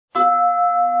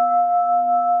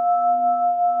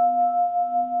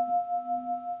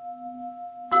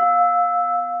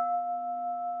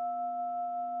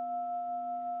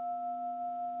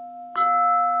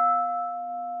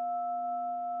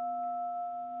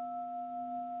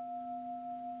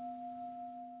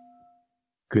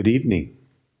Good evening.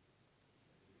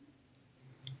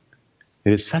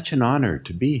 It is such an honor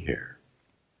to be here.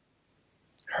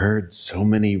 Heard so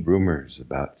many rumors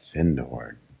about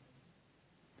Findhorn,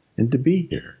 and to be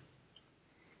here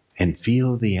and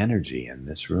feel the energy in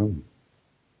this room,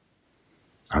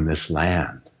 on this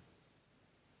land,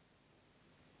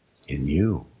 in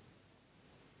you,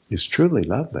 is truly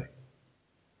lovely.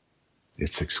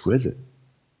 It's exquisite.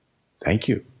 Thank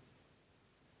you.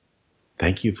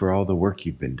 Thank you for all the work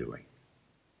you've been doing.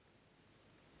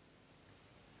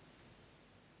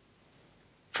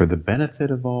 For the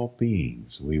benefit of all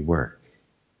beings, we work.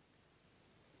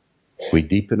 We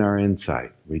deepen our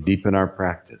insight. We deepen our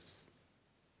practice.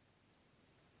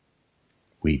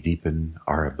 We deepen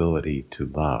our ability to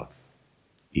love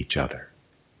each other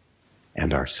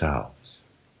and ourselves.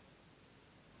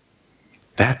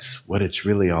 That's what it's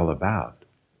really all about,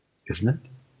 isn't it?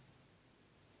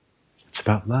 It's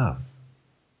about love.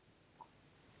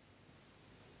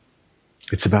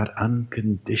 It's about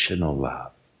unconditional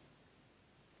love.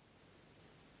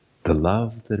 The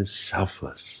love that is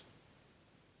selfless.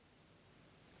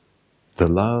 The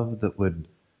love that would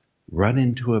run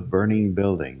into a burning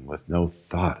building with no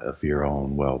thought of your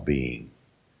own well-being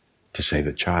to save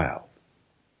a child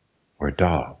or a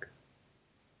dog.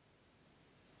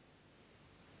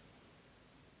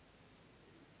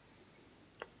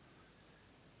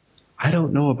 I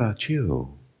don't know about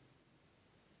you,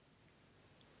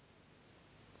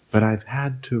 but I've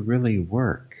had to really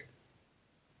work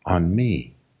on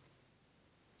me,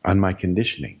 on my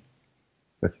conditioning.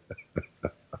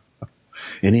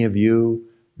 Any of you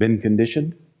been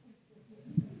conditioned?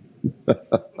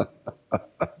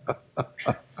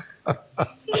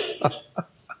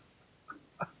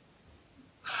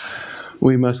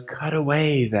 We must cut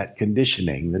away that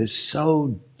conditioning that is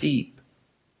so deep.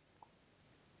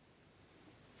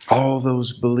 All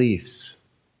those beliefs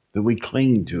that we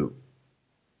cling to.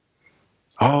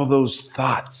 All those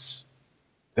thoughts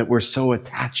that we're so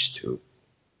attached to.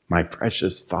 My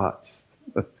precious thoughts.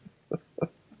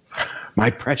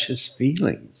 My precious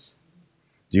feelings.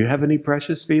 Do you have any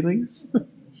precious feelings?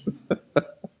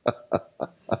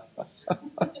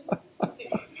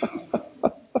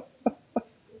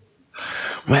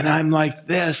 When I'm like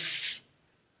this,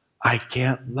 I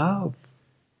can't love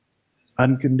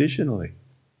unconditionally.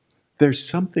 There's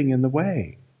something in the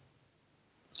way.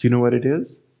 Do you know what it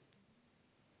is?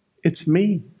 It's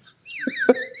me.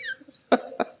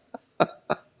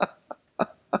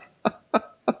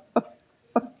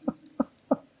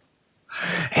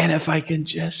 And if I can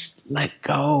just let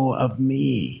go of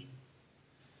me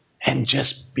and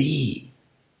just be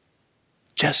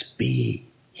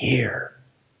here,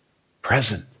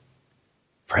 present,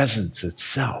 presence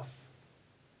itself,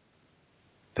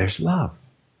 there's love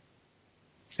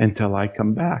until I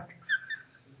come back.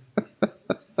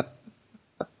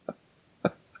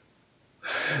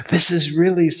 This is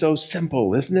really so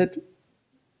simple, isn't it?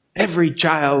 Every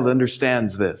child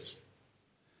understands this.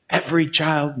 Every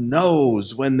child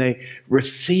knows when they're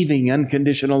receiving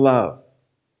unconditional love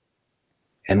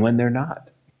and when they're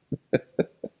not.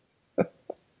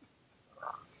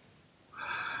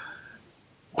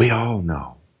 We all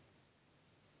know.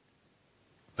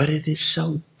 But it is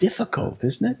so difficult,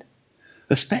 isn't it?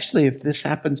 Especially if this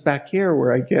happens back here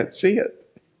where I can't see it.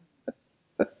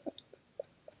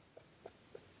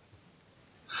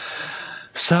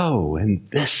 So, in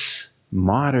this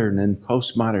modern and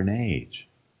postmodern age,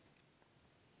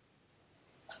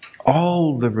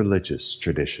 all the religious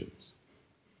traditions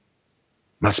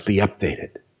must be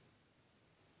updated.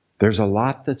 There's a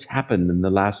lot that's happened in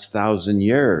the last 1,000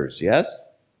 years, yes?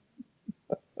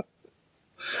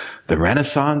 The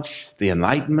Renaissance, the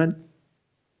Enlightenment,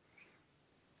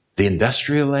 the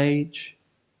Industrial Age,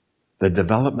 the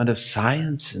development of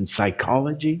science and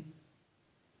psychology.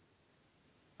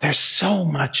 There's so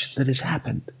much that has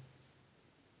happened.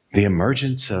 The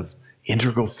emergence of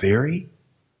integral theory.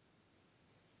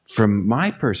 From my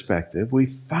perspective, we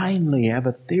finally have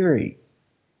a theory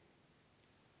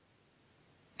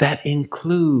that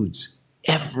includes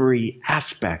every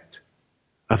aspect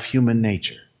of human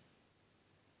nature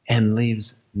and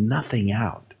leaves nothing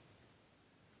out.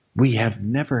 We have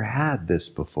never had this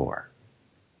before.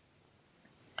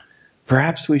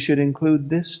 Perhaps we should include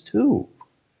this too.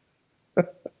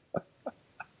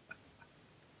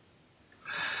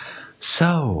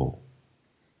 So,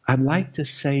 I'd like to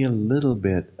say a little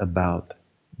bit about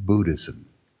Buddhism,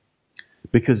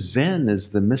 because Zen is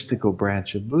the mystical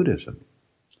branch of Buddhism,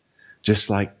 just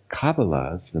like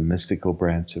Kabbalah is the mystical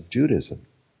branch of Judaism,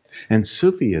 and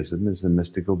Sufism is the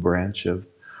mystical branch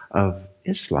of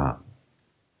Islam.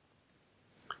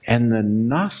 And the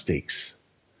Gnostics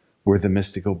We're the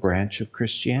mystical branch of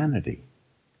Christianity.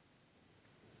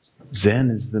 Zen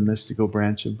is the mystical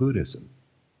branch of Buddhism.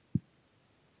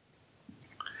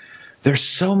 There's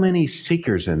so many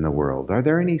seekers in the world. Are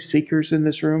there any seekers in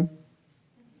this room?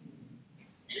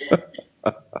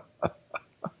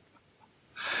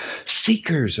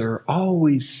 Seekers are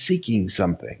always seeking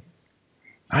something.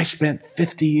 I spent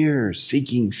 50 years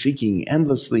seeking,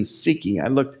 endlessly seeking. I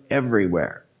looked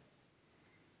everywhere.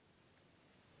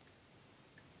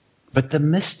 But the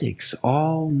mystics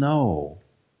all know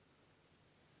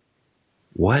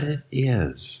what it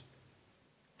is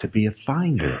to be a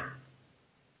finder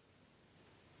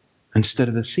instead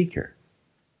of a seeker.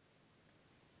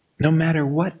 No matter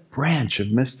what branch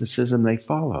of mysticism they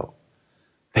follow,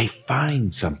 they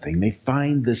find something. They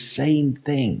find the same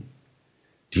thing.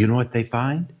 Do you know what they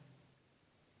find?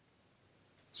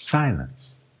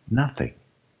 Silence. Nothing.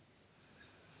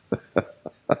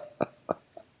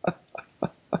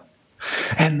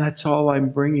 And that's all I'm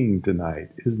bringing tonight,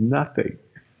 is nothing.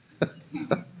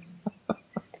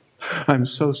 I'm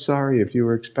so sorry if you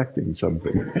were expecting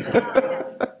something.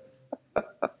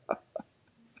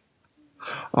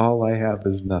 All I have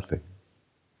is nothing.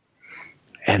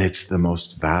 And it's the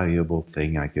most valuable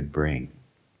thing I could bring.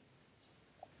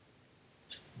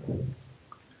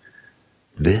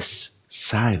 This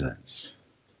silence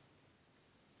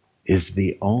is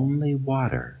the only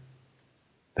water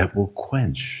that will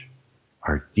quench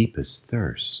our deepest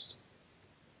thirst.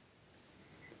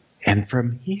 And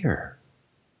from here,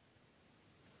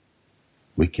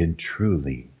 we can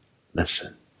truly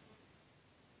listen.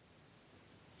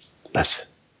 Listen.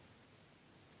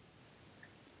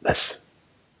 Listen.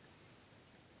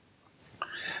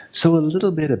 So a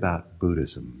little bit about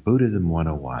Buddhism. Buddhism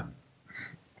 101.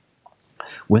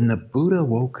 When the Buddha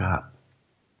woke up,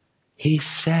 he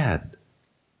said,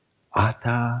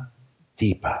 Atta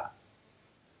Dipa,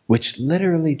 which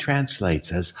literally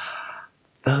translates as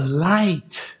the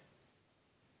light.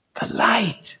 The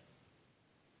light.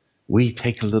 We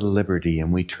take a little liberty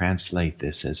and we translate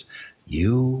this as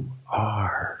you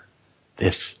are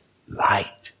this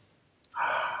light.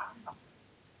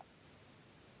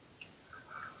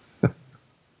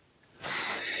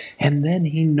 And then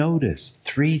he noticed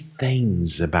 3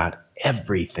 things about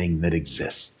everything that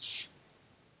exists.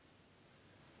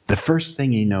 The first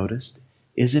thing he noticed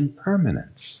is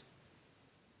impermanence.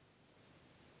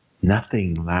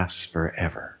 Nothing lasts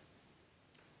forever.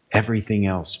 Everything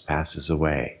else passes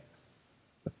away.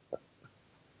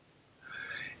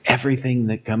 Everything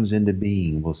that comes into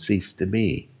being will cease to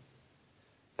be.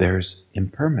 There's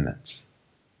impermanence.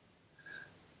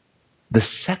 The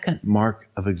second mark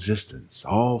of existence,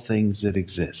 all things that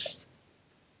exist,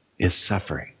 is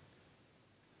suffering.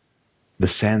 The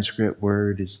Sanskrit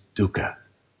word is dukkha,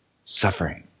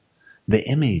 suffering. The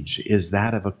image is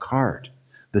that of a cart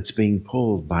that's being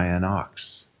pulled by an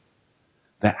ox.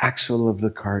 The axle of the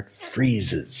cart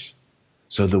freezes,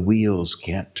 so the wheels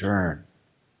can't turn.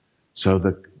 So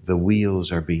the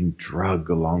wheels are being dragged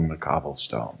along the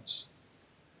cobblestones,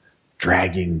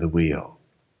 dragging the wheel.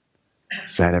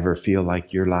 Does that ever feel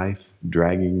like your life,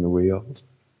 dragging the wheel?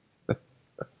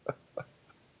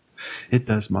 It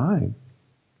does mine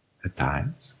at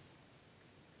times.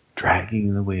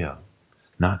 Dragging the wheel,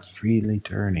 not freely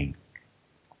turning.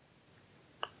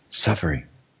 Suffering.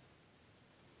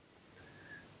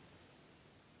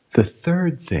 The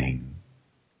third thing,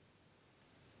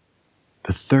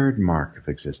 the third mark of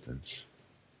existence,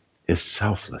 is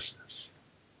selflessness.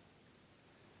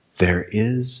 There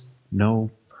is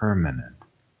no permanent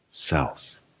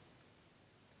self.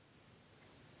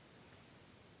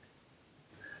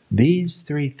 These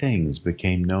 3 things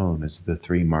became known as the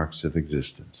 3 marks of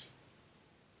existence.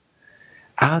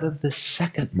 Out of the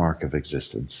second mark of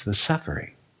existence, the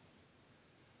suffering,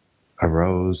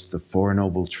 arose the 4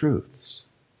 noble truths.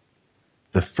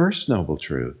 The first noble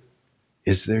truth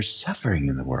is there's suffering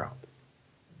in the world.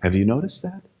 Have you noticed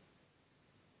that?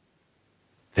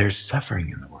 There's suffering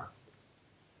in the world.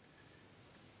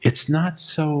 It's not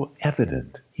so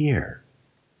evident here,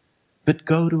 but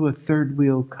go to a third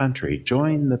world country,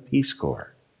 join the Peace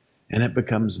Corps, and it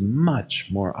becomes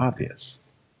much more obvious.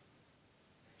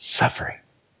 Suffering.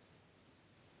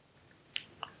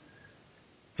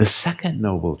 The second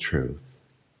noble truth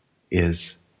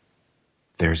is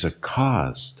there's a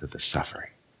cause to the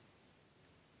suffering.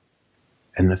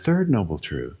 And the third noble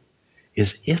truth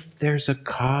is if there's a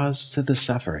cause to the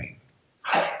suffering,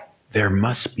 there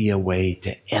must be a way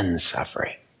to end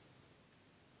suffering.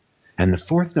 And the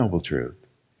fourth noble truth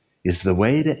is the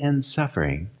way to end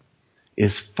suffering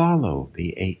is follow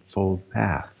the Eightfold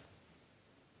Path.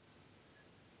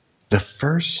 The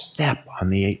first step on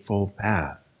the Eightfold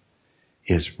Path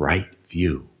is right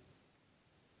view.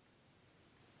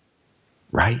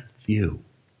 Right view.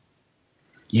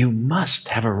 You must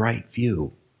have a right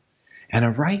view. And a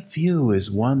right view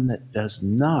is one that does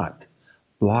not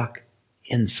block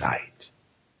insight.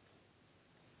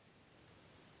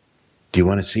 Do you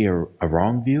want to see a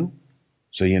wrong view?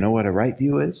 So you know what a right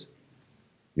view is?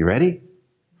 You ready?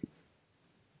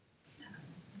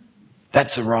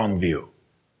 That's a wrong view.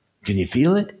 Can you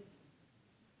feel it?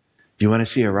 Do you want to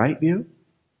see a right view?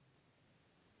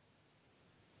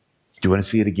 Do you want to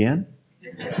see it again?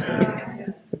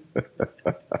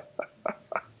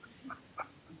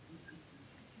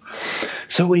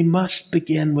 So we must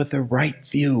begin with a right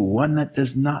view, one that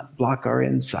does not block our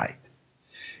insight.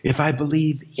 If I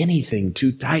believe anything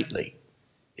too tightly,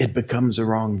 it becomes a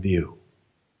wrong view.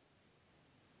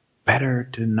 Better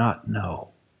to not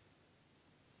know.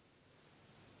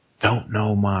 Don't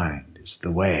know mind is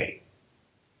the way.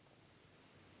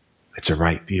 It's a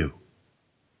right view.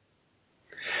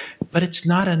 But it's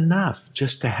not enough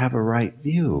just to have a right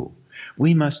view.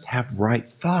 We must have right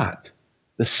thought,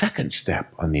 the second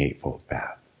step on the Eightfold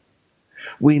Path.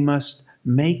 We must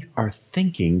make our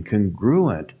thinking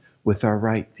congruent with our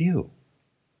right view.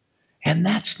 And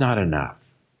that's not enough.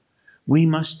 We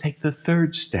must take the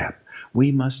third step.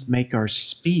 We must make our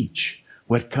speech,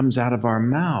 what comes out of our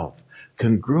mouth,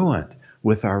 congruent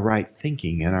with our right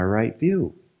thinking and our right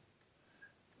view.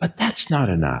 But that's not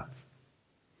enough.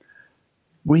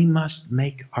 We must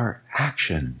make our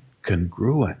action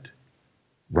congruent.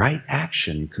 Right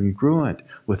action congruent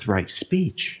with right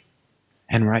speech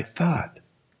and right thought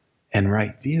and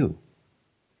right view.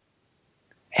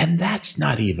 And that's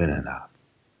not even enough.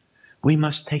 We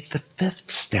must take the fifth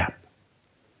step.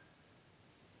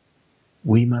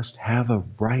 We must have a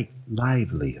right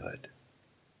livelihood,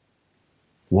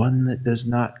 one that does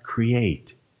not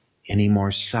create any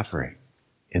more suffering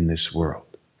in this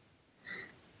world.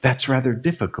 That's rather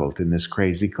difficult in this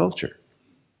crazy culture.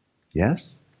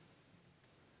 Yes?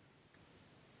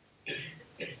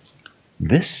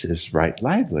 This is right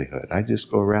livelihood. I just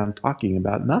go around talking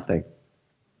about nothing.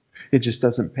 It just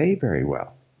doesn't pay very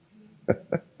well.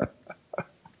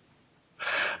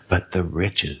 But the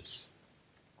riches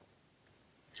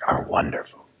are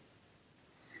wonderful.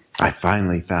 I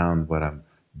finally found what I'm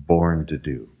born to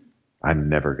do. I'm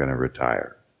never going to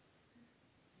retire.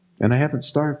 And I haven't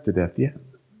starved to death yet.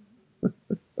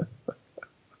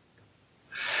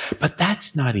 But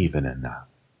that's not even enough.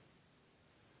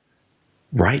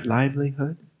 Right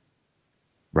livelihood,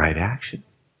 right action,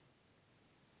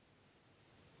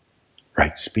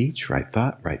 right speech, right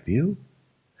thought, right view.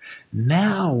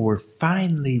 Now we're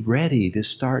finally ready to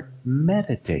start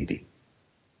meditating.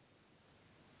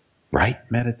 Right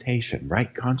meditation,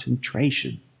 right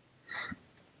concentration.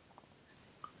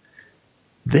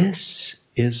 This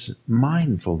is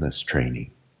mindfulness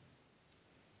training.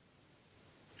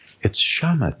 It's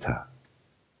shamatha.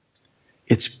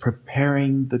 It's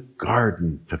preparing the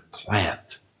garden to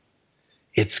plant.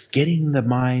 It's getting the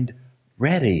mind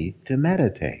ready to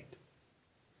meditate.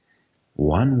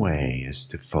 One way is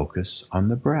to focus on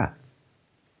the breath.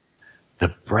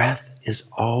 The breath is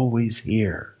always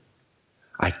here.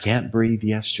 I can't breathe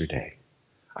yesterday.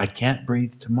 I can't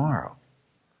breathe tomorrow.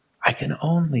 I can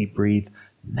only breathe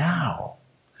now.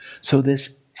 So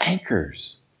this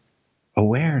anchors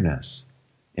awareness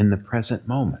in the present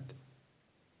moment.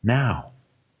 Now.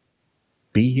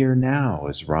 Be here now,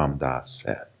 as Ram Dass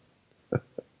said.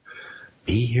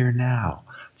 Be here now.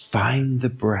 Find the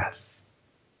breath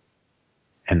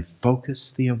and focus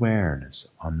the awareness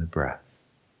on the breath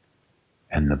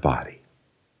and the body.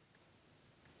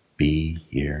 Be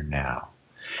here now.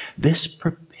 This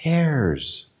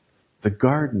prepares the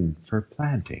garden for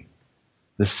planting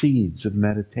the seeds of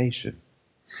meditation.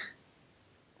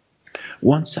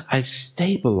 Once I've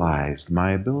stabilized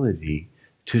my ability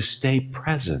to stay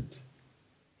present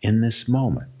in this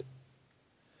moment,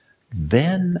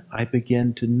 then I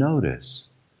begin to notice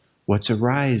what's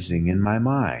arising in my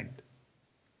mind.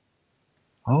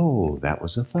 Oh, that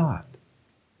was a thought.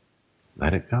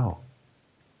 Let it go.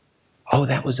 Oh,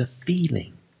 that was a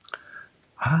feeling.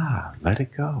 Ah, let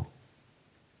it go.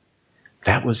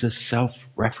 That was a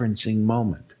self-referencing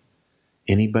moment.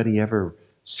 Anybody ever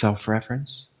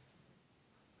self-reference?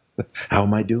 How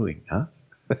am I doing, huh?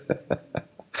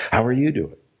 How are you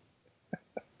doing?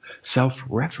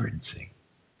 Self-referencing.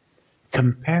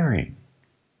 Comparing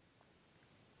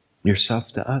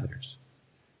yourself to others.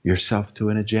 Yourself to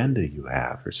an agenda you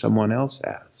have or someone else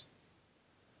has.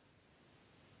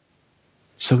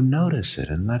 So notice it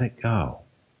and let it go.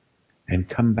 And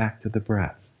come back to the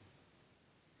breath.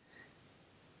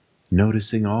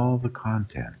 Noticing all the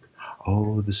content,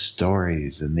 Oh, the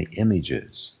stories and the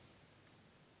images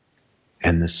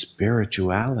and the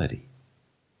spirituality,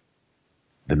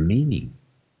 the meaning.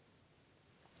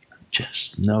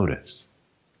 Just notice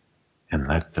and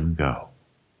let them go.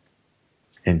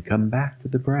 And come back to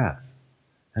the breath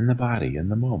and the body and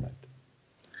the moment.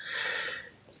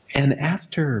 And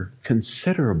after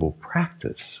considerable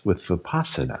practice with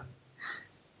Vipassana,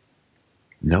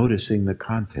 noticing the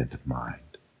content of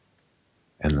mind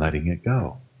and letting it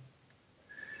go,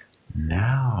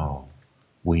 now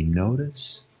we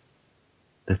notice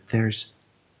that there's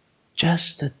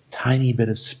just a tiny bit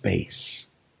of space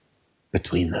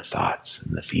between the thoughts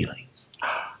and the feelings.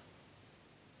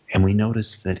 And we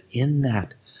notice that in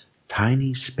that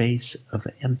tiny space of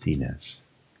emptiness,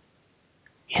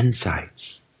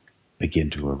 insights begin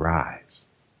to arise.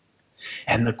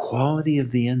 And the quality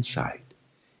of the insight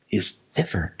is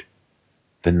different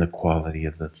than the quality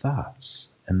of the thoughts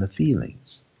and the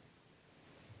feelings.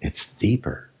 It's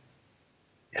deeper.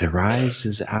 It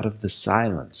arises out of the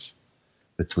silence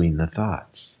between the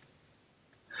thoughts.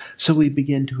 So we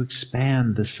begin to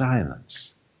expand the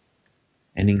silence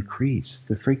and increase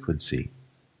the frequency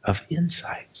of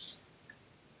insights.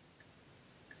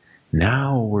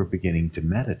 Now we're beginning to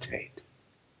meditate.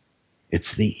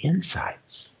 It's the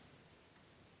insights,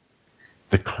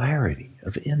 the clarity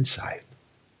of insight.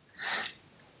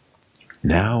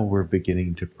 Now we're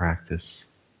beginning to practice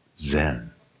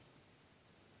Zen.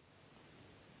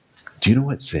 Do you know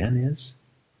what Zen is?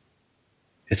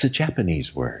 It's a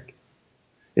Japanese word.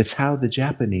 It's how the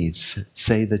Japanese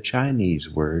say the Chinese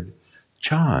word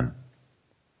Chan,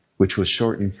 which was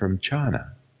shortened from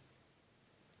Chana.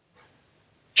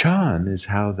 Chan is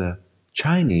how the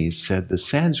Chinese said the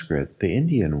Sanskrit, the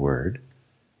Indian word,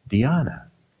 dhyana.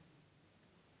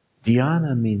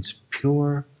 Dhyana means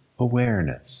pure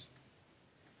awareness,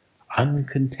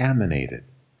 uncontaminated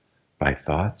by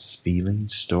thoughts,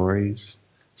 feelings, stories,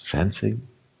 sensing,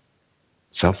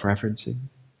 self-referencing.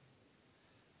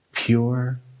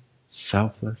 Pure,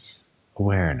 selfless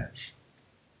awareness.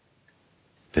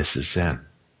 This is Zen.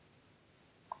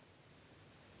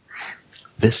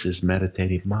 This is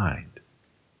meditative mind.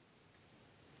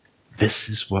 This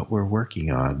is what we're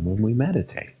working on when we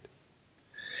meditate.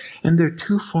 And there are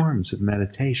two forms of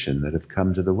meditation that have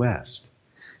come to the West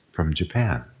from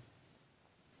Japan.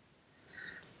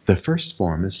 The first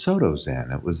form is Soto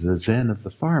Zen. It was the Zen of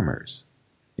the farmers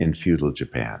in feudal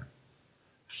Japan.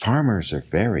 Farmers are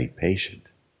very patient.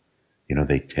 You know,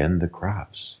 they tend the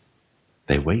crops.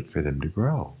 They wait for them to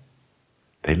grow.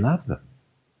 They love them.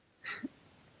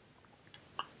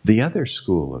 The other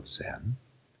school of Zen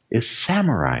is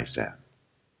Samurai Zen.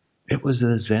 It was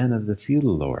the Zen of the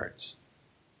feudal lords.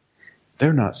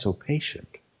 They're not so patient.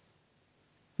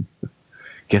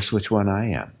 Guess which one I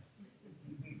am?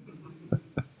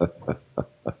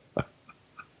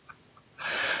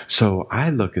 So I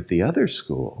look at the other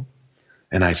school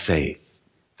and I say,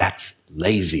 that's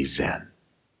lazy Zen.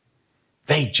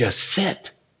 They just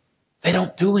sit. They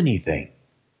don't do anything.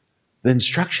 The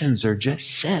instructions are just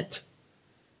sit.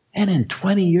 And in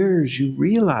 20 years, you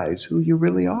realize who you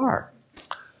really are.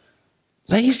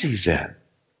 Lazy Zen.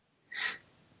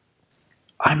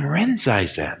 I'm Renzai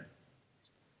Zen.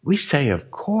 We say, of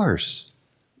course,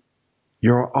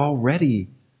 you're already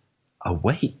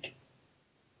awake.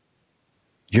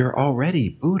 You're already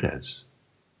Buddhas.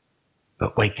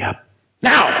 But wake up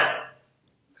now!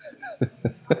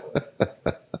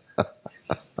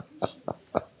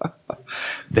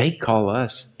 They call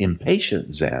us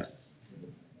impatient Zen.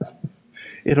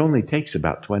 It only takes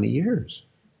about 20 years,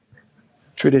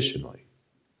 traditionally.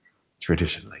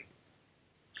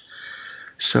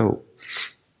 So,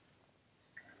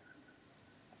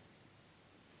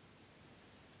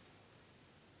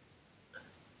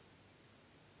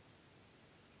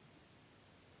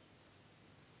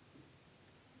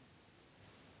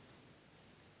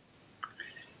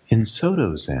 in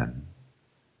Soto Zen,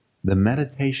 the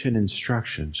meditation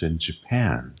instructions in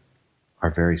Japan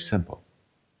are very simple.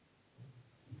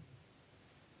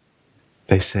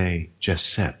 They say, just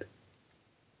sit.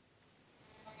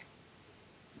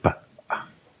 But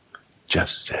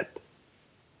just sit.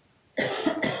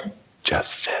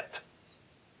 Just sit.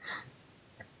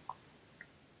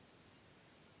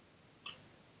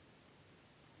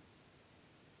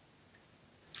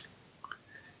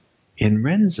 In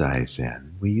Renzai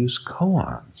Zen, we use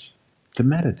koans to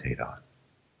meditate on.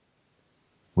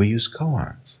 We use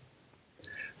koans.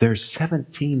 There's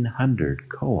 1,700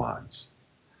 koans.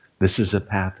 This is a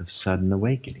path of sudden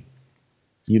awakening.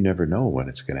 You never know when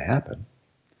it's going to happen.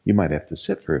 You might have to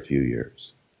sit for a few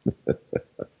years.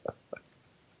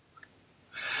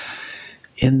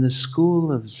 In the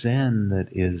school of Zen that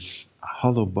is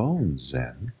Hollow Bones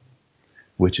Zen,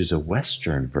 which is a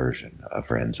Western version of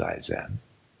Renzai Zen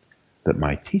that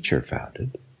my teacher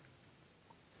founded,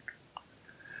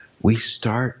 we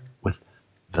start with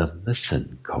the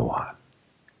listen koan.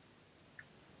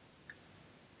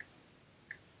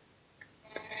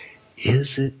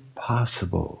 Is it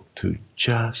possible to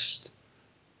just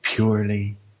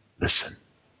purely listen?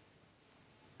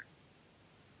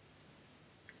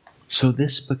 So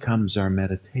this becomes our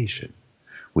meditation.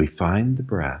 We find the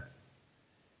breath,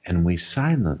 and we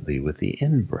silently, with the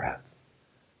in-breath,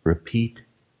 repeat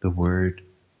the word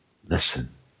listen.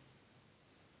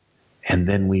 And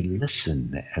then we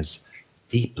listen as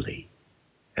deeply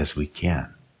as we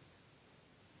can.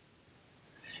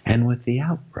 And with the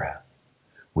out-breath,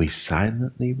 we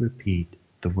silently repeat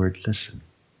the word listen.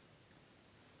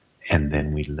 And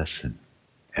then we listen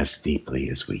as deeply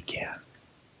as we can.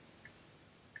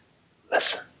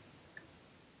 Listen.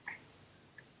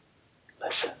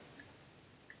 Listen.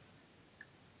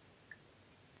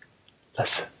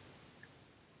 Listen.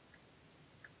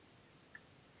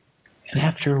 And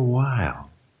after a while,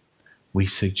 we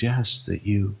suggest that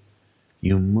you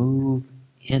move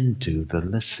into the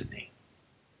listening,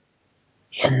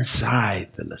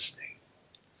 inside the listening,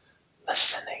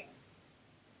 listening,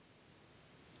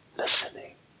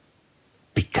 listening.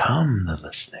 Become the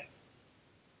listening,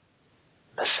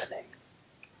 listening,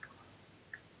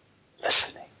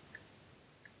 listening.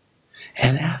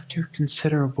 And after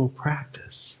considerable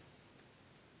practice,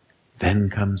 then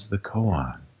comes the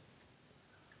koan.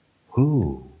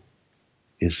 Who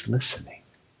is listening?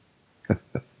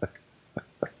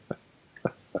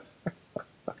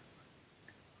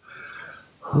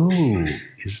 Who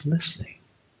is listening?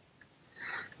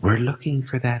 We're looking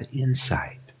for that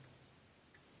insight,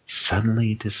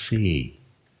 suddenly to see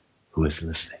who is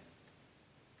listening.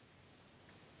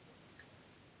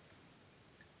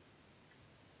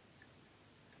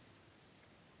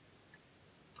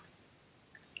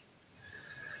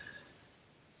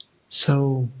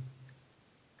 So,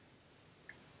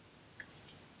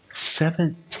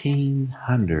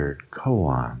 1,700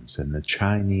 koans in the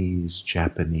Chinese,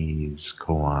 Japanese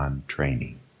koan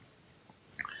training.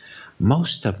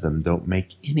 Most of them don't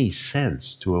make any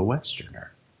sense to a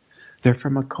Westerner. They're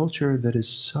from a culture that is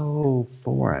so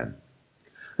foreign.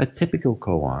 A typical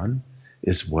koan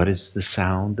is, what is the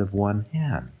sound of one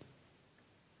hand?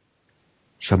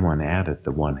 Someone added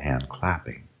the one hand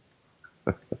clapping.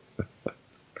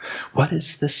 What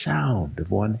is the sound of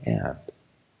one hand?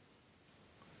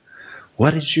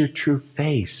 What is your true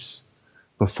face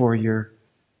before your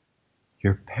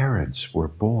parents were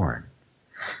born?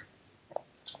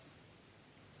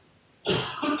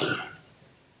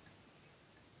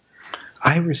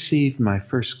 I received my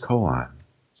first koan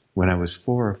when I was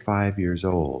 4 or 5 years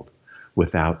old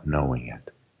without knowing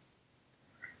it.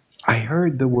 I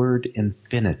heard the word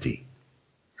infinity.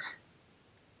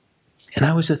 And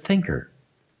I was a thinker.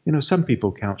 You know, some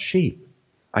people count sheep.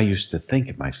 I used to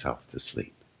think myself to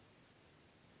sleep.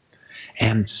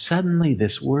 And suddenly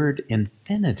this word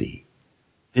infinity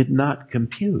did not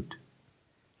compute.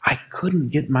 I couldn't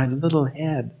get my little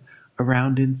head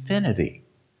around infinity.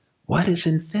 What is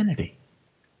infinity?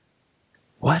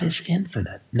 What is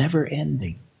infinite, never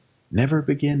ending, never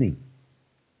beginning?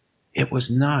 It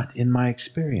was not in my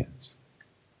experience.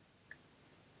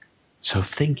 So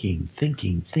thinking,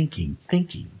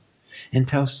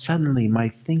 until suddenly my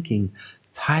thinking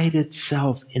tied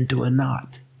itself into a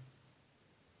knot,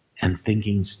 and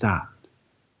thinking stopped.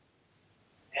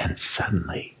 And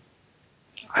suddenly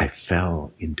I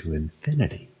fell into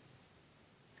infinity.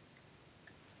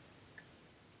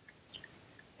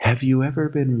 Have you ever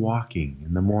been walking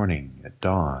in the morning at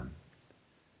dawn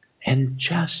and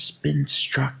just been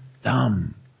struck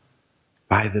dumb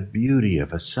by the beauty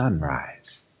of a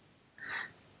sunrise?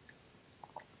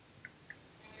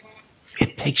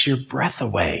 It takes your breath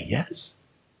away, yes?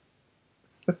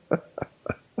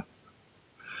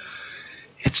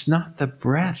 It's not the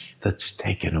breath that's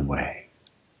taken away.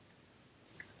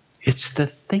 It's the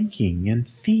thinking and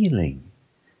feeling.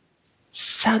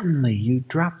 Suddenly you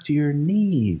drop to your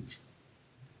knees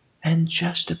and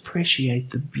just appreciate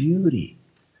the beauty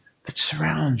that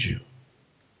surrounds you.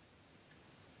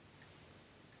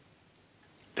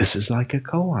 This is like a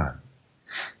koan.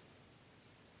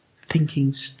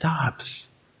 Thinking stops.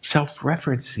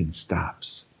 Self-referencing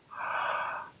stops.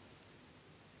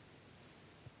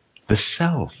 The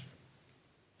self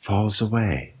falls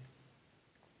away.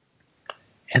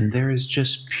 And there is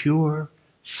just pure,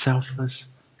 selfless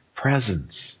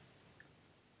presence,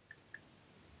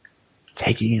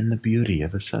 taking in the beauty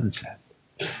of a sunset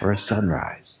or a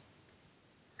sunrise.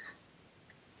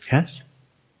 Yes?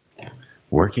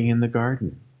 Working in the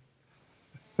garden.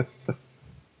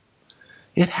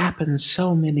 It happens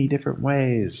so many different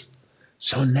ways,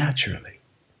 so naturally.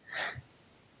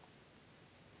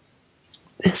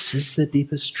 This is the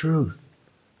deepest truth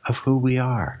of who we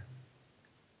are.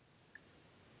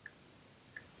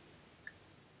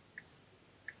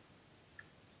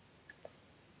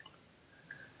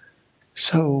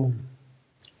 So,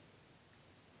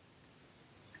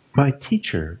 my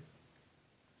teacher,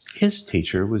 his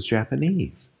teacher was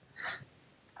Japanese.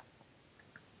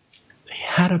 They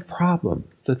had a problem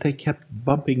that they kept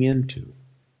bumping into.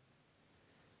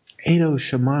 Edo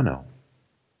Shimano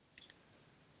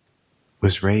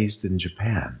was raised in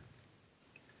Japan.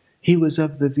 He was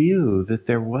of the view that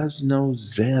there was no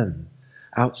Zen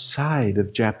outside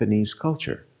of Japanese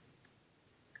culture.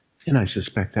 And I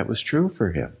suspect that was true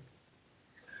for him.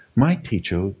 My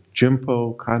teacher,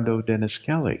 Jimpo Kondo Dennis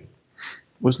Kelly,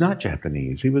 was not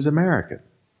Japanese, he was American.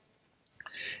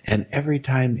 And every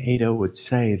time Edo would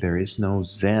say there is no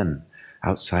Zen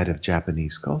outside of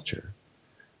Japanese culture,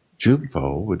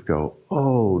 Jumpo would go,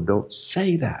 "Oh, don't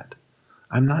say that.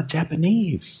 I'm not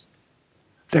Japanese.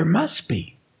 There must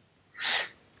be."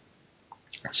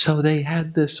 So they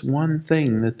had this one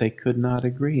thing that they could not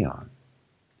agree on.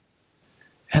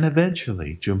 And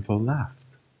eventually Jumpo left.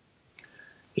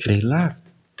 And he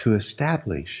left to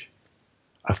establish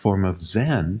a form of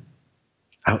Zen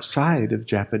outside of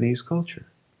Japanese culture.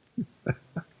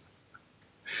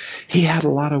 He had a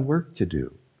lot of work to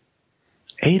do.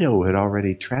 Edo had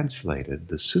already translated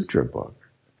the sutra book,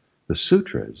 the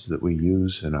sutras that we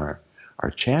use in our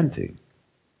chanting,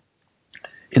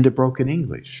 into broken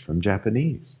English from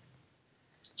Japanese.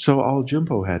 So all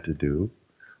Jumpo had to do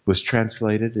was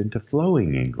translate it into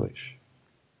flowing English.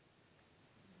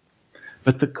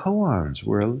 But the koans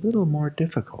were a little more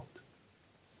difficult.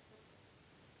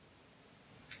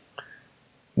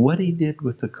 What he did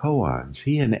with the koans,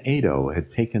 he and Edo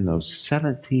had taken those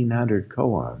 1,700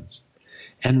 koans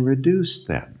and reduced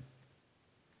them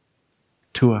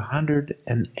to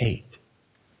 108,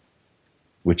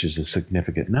 which is a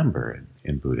significant number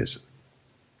in Buddhism.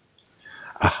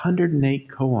 108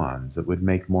 koans that would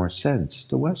make more sense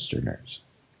to Westerners.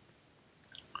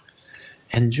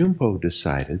 And Jumpo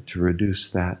decided to reduce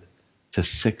that to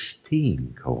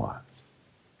 16 koans.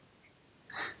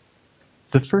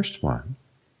 The first one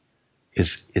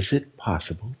is it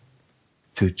possible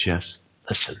to just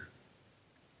listen?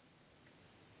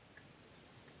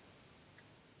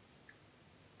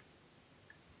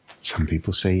 Some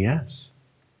people say yes.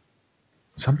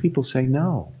 Some people say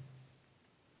no.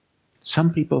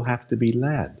 Some people have to be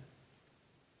led.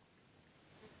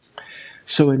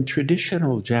 So in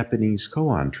traditional Japanese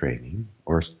koan training,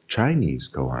 or Chinese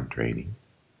koan training,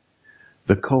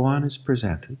 the koan is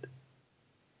presented,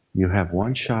 you have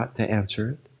one shot to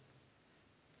answer it,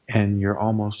 and you're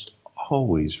almost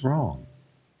always wrong.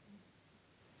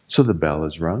 So the bell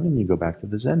is rung and you go back to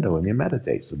the zendo and you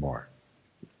meditate some more.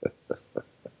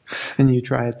 And you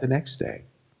try it the next day.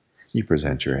 You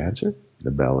present your answer,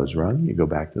 the bell is rung, you go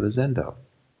back to the zendo.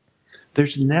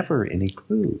 There's never any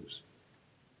clues.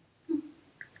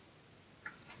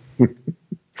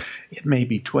 It may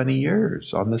be 20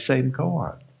 years on the same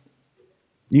koan.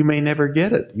 You may never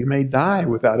get it. You may die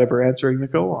without ever answering the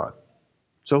koan.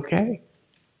 It's okay.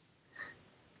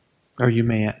 Or you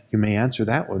may answer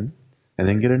that one and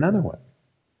then get another one.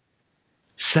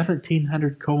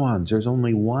 1,700 koans, there's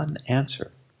only one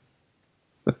answer.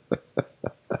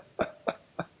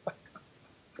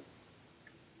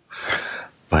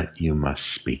 But you must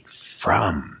speak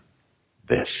from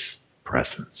this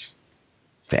presence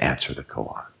to answer the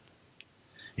koan.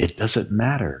 It doesn't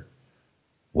matter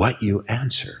what you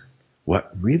answer.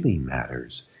 What really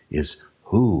matters is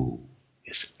who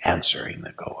is answering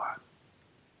the koan.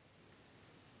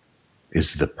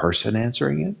 Is the person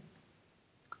answering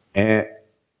it?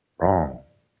 Wrong.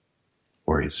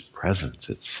 Or is presence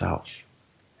itself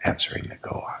answering the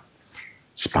koan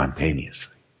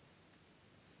spontaneously?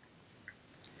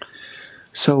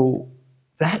 So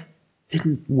that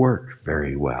didn't work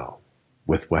very well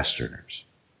with Westerners.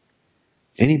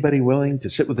 Anybody willing to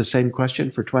sit with the same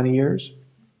question for 20 years?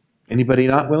 Anybody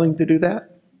not willing to do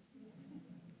that?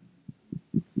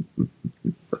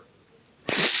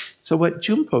 So what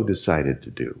Jumpo decided to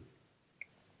do,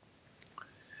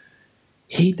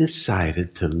 he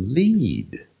decided to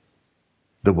lead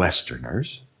the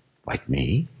Westerners, like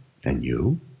me and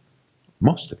you,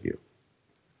 most of you,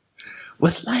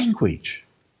 with language.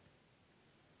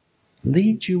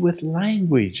 Lead you with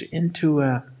language into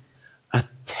a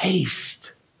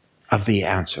taste of the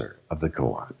answer of the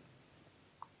koan.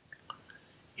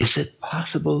 Is it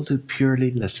possible to purely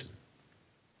listen?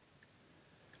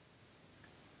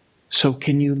 So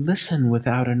can you listen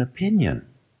without an opinion?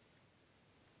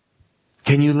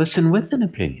 Can you listen with an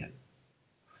opinion?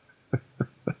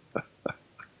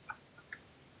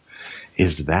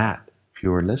 Is that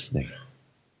pure listening?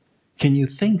 Can you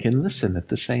think and listen at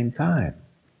the same time?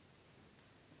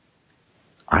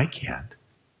 I can't.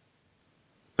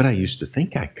 But I used to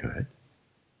think I could.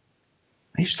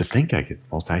 I used to think I could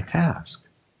multitask.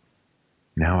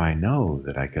 Now I know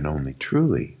that I can only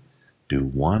truly do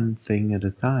one thing at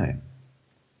a time,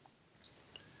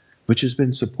 which has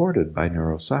been supported by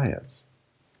neuroscience.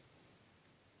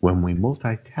 When we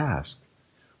multitask,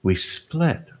 we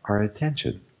split our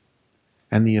attention,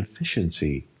 and the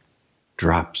efficiency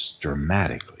drops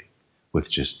dramatically with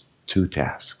just 2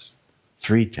 tasks,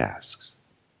 3 tasks.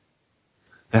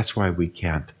 That's why we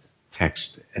can't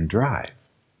text and drive.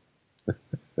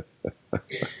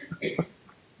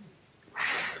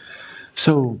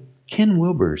 So Ken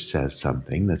Wilber says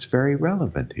something that's very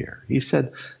relevant here. He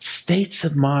said, states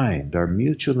of mind are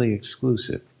mutually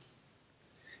exclusive.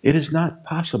 It is not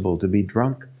possible to be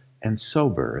drunk and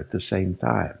sober at the same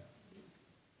time.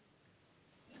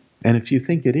 And if you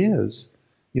think it is,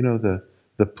 the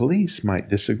police might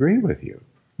disagree with you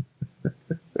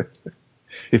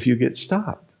if you get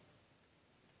stopped.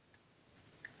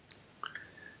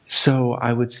 So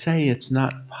I would say it's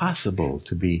not possible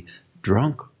to be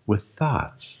drunk with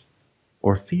thoughts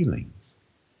or feelings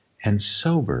and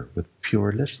sober with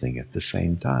pure listening at the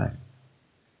same time.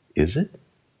 Is it?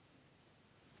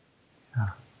 Yeah.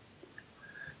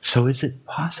 So is it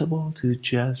possible to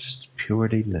just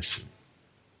purely listen?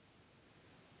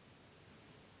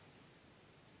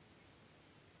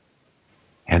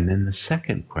 And then the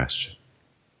second question,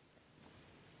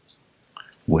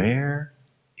 where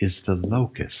is the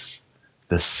locus,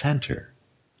 the center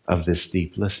of this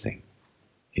deep listening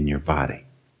in your body?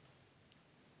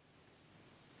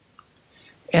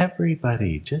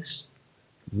 Everybody, just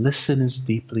listen as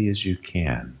deeply as you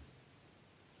can.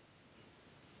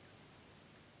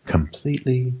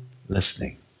 Completely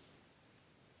listening.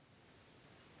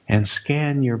 And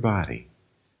scan your body.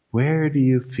 Where do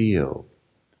you feel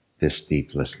this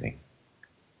deep listening?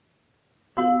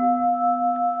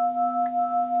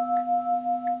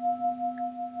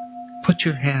 Put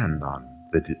your hand on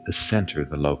the center,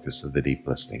 the locus of the deep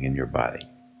listening in your body.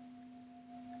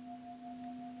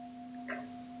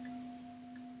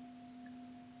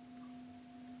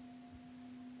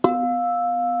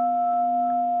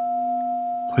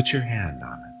 Put your hand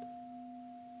on it.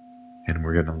 And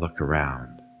we're going to look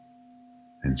around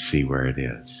and see where it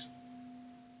is.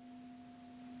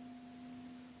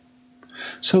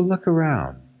 So look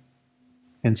around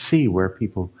and see where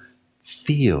people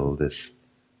feel this,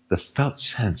 the felt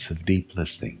sense of deep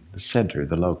listening, the center,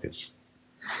 the locus.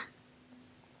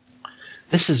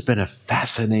 This has been a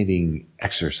fascinating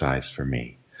exercise for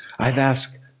me. I've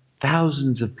asked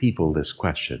thousands of people this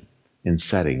question in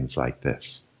settings like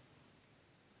this.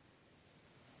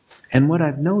 And what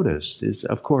I've noticed is,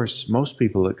 of course, most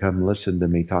people that come listen to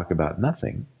me talk about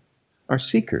nothing are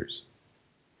seekers.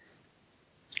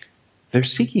 They're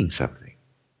seeking something.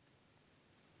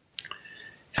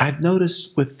 I've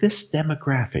noticed with this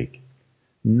demographic,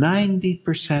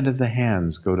 90% of the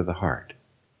hands go to the heart.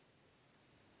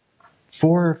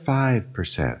 4 or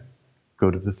 5%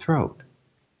 go to the throat.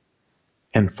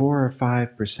 And 4 or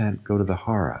 5% go to the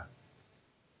hara,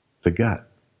 the gut.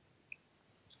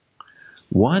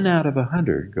 1 out of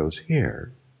 100 goes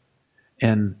here,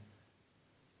 and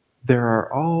there are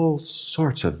all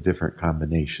sorts of different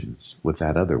combinations with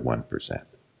that other 1%.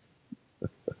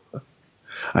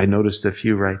 I noticed a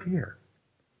few right here.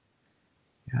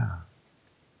 Yeah.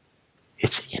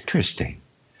 It's interesting.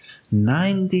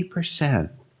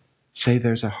 90% say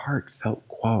there's a heartfelt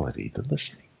quality to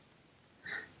listening.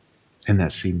 And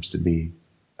that seems to be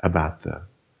about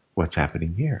what's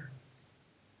happening here.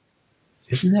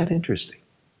 Isn't that interesting?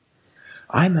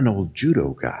 I'm an old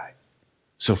judo guy,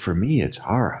 so for me it's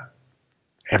hara.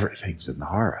 Everything's in the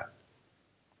hara.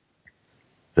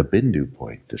 The bindu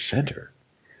point, the center.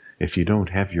 If you don't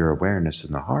have your awareness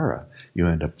in the hara, you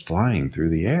end up flying through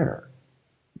the air.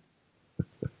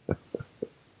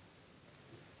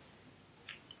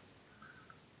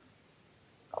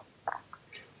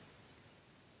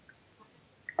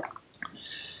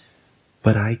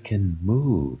 But I can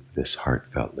move this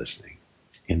heartfelt listening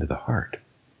into the heart.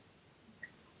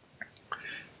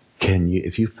 Can you,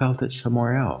 if you felt it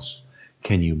somewhere else,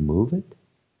 can you move it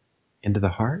into the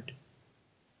heart?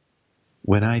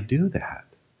 When I do that,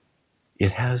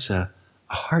 it has a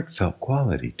heartfelt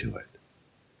quality to it.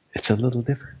 It's a little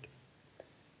different.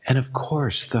 And of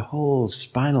course, the whole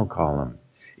spinal column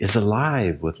is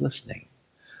alive with listening.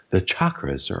 The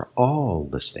chakras are all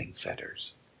listening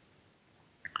centers.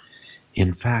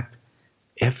 In fact,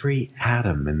 every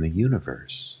atom in the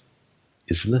universe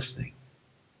is listening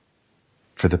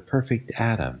for the perfect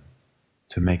atom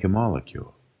to make a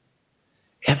molecule.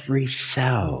 Every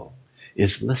cell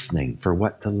is listening for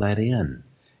what to let in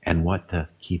and what to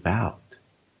keep out.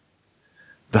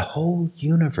 The whole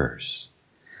universe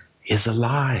is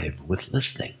alive with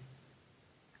listening.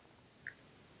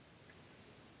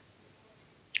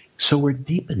 So we're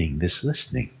deepening this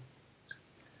listening.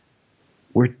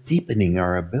 We're deepening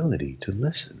our ability to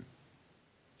listen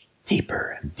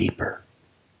deeper and deeper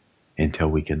until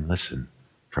we can listen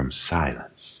from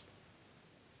silence.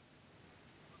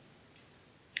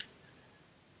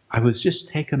 I was just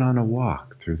taken on a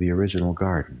walk through the original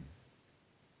garden,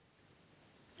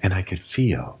 and I could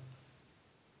feel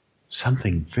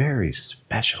something very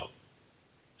special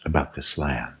about this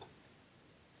land.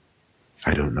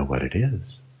 I don't know what it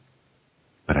is,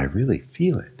 but I really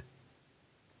feel it.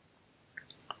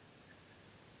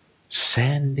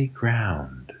 Sandy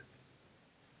ground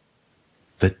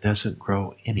that doesn't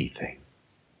grow anything.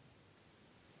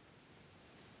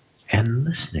 And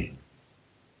listening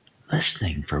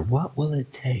for what will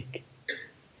it take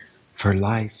for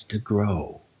life to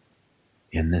grow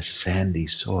in this sandy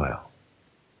soil.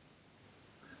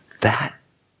 That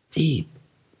deep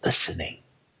listening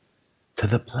to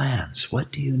the plants.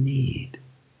 What do you need?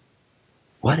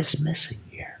 What is missing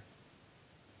here?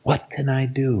 What can I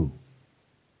do?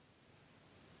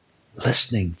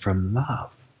 Listening from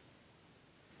love.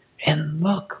 And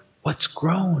look what's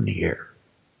grown here.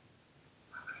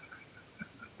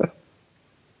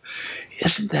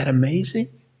 Isn't that amazing?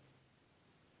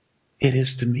 It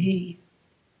is to me,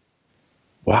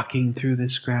 walking through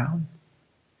this ground.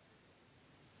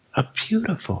 A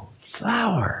beautiful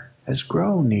flower has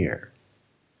grown here,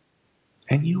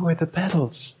 and you are the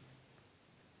petals.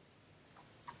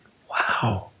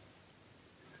 Wow.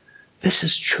 This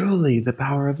is truly the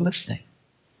power of listening.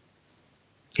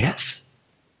 Yes?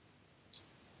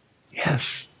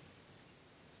 Yes.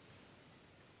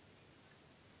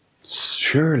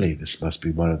 Surely this must be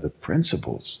one of the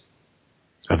principles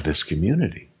of this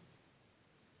community.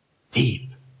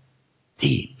 Deep,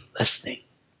 deep listening.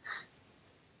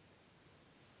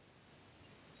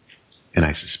 And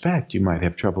I suspect you might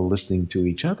have trouble listening to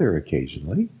each other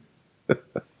occasionally.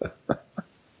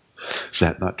 Is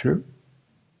that not true?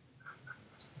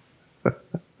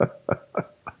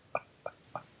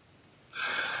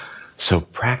 So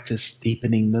practice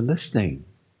deepening the listening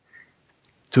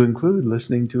to include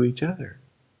listening to each other.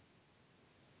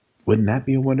 Wouldn't that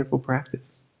be a wonderful practice?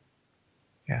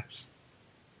 Yes.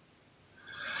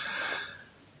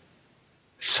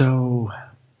 So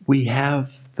we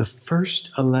have the first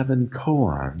 11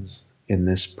 koans in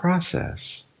this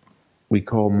process we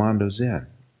call Mondo Zen.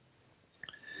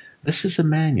 This is a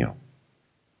manual.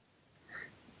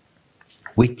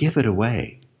 We give it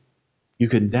away. You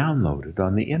can download it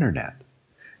on the internet.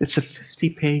 It's a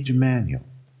 50-page manual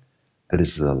that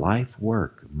is the life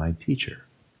work of my teacher.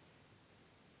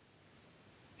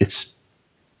 It's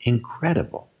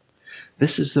incredible.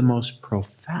 This is the most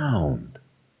profound,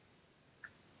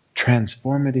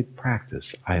 transformative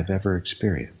practice I have ever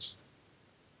experienced.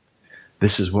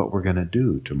 This is what we're going to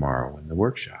do tomorrow in the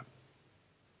workshop,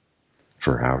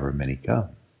 for however many come.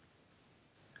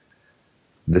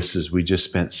 We just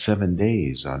spent 7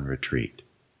 days on retreat,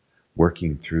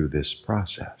 working through this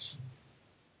process.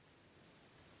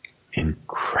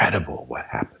 Incredible what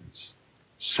happens.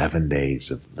 7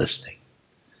 days of listening,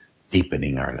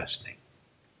 deepening our listening,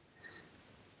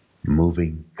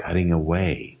 moving, cutting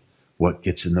away what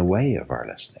gets in the way of our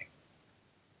listening.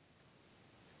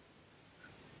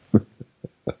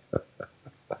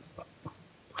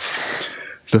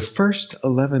 The first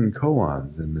 11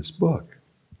 koans in this book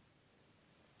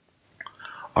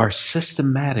are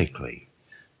systematically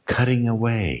cutting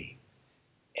away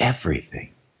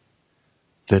everything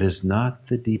that is not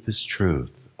the deepest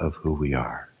truth of who we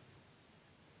are.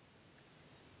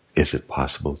 Is it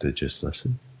possible to just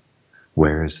listen?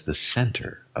 Where is the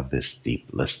center of this deep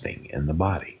listening in the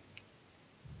body?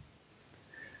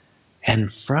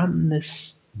 And from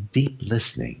this deep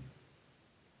listening,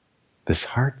 this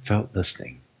heartfelt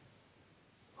listening,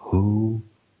 who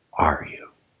are you?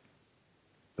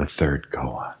 The third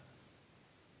koan.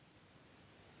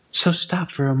 So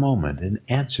stop for a moment and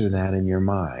answer that in your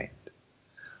mind.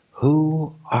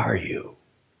 Who are you,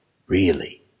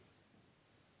 really?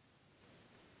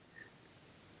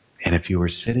 And if you were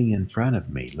sitting in front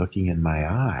of me, looking in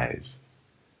my eyes,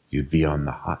 you'd be on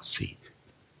the hot seat.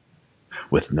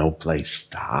 with no place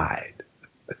to hide.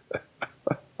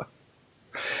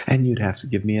 And you'd have to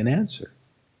give me an answer.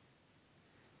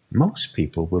 Most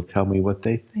people will tell me what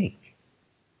they think.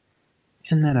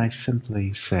 And then I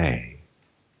simply say,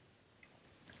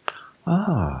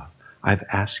 I've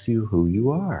asked you who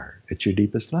you are at your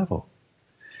deepest level.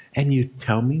 And you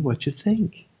tell me what you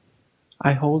think.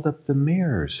 I hold up the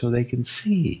mirror so they can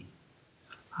see.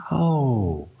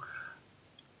 Oh,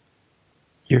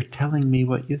 you're telling me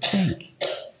what you think.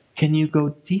 Can you go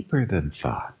deeper than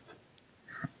thought?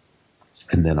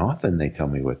 And then often they tell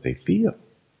me what they feel.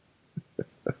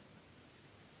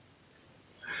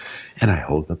 And I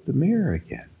hold up the mirror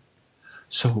again.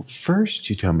 So first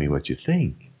you tell me what you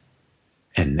think,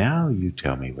 and now you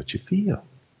tell me what you feel.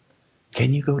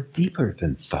 Can you go deeper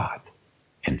than thought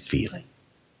and feeling?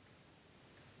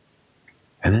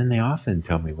 And then they often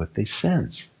tell me what they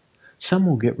sense. Some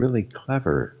will get really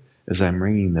clever as I'm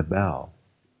ringing the bell.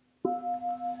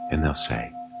 And they'll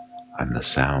say, I'm the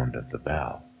sound of the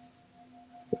bell.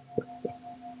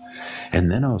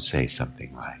 And then I'll say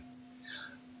something like,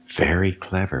 very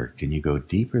clever. Can you go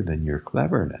deeper than your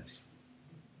cleverness?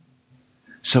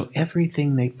 So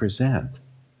everything they present,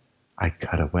 I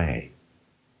cut away.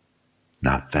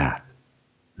 Not that,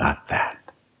 not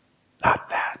that, not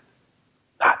that,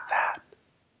 not that.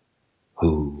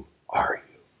 Who are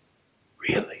you,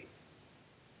 really?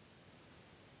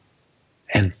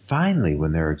 And finally,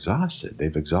 when they're exhausted,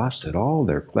 they've exhausted all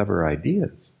their clever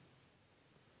ideas,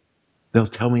 they'll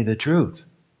tell me the truth.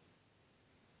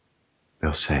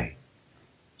 They'll say,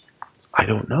 I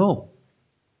don't know.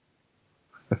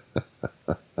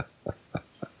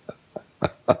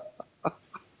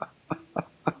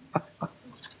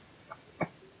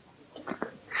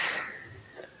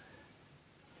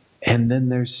 And then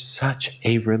there's such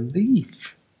a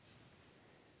relief.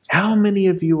 How many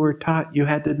of you were taught you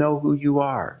had to know who you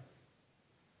are?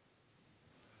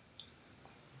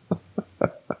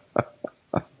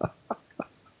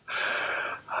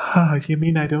 You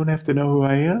mean I don't have to know who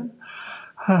I am?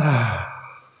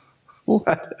 What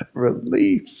a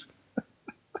relief.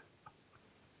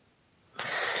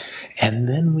 And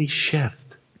then we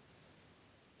shift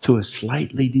to a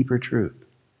slightly deeper truth.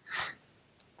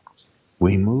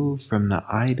 We move from the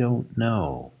I don't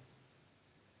know.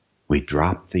 We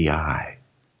drop the I,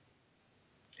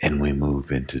 and we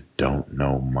move into don't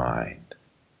know mind.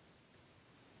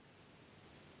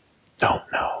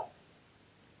 Don't know.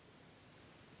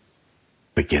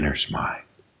 Beginner's mind.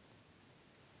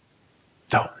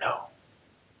 Don't know.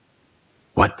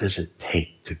 What does it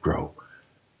take to grow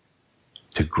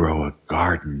a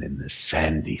garden in this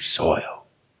sandy soil?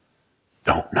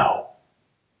 Don't know.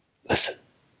 Listen.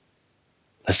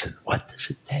 Listen, what does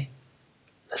it take?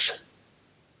 Listen.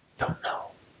 Don't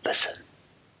know. Listen.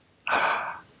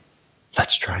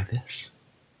 Let's try this.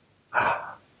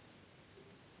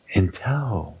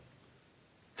 Until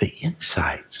the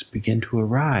insights begin to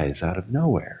arise out of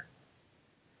nowhere.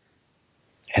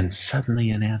 And suddenly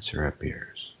an answer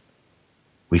appears.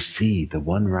 We see the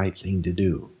one right thing to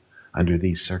do under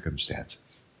these circumstances.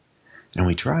 And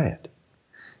we try it.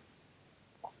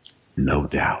 No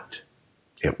doubt.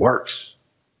 It works.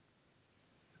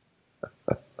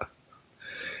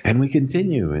 And we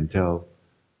continue until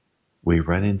we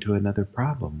run into another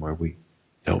problem where we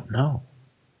don't know.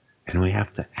 And we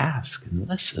have to ask and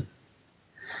listen.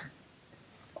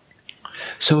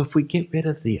 So if we get rid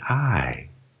of the I,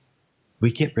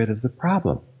 we get rid of the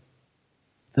problem,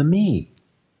 the me.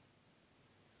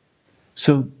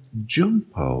 So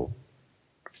Jungpo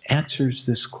answers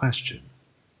this question.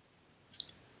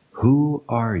 Who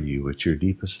are you at your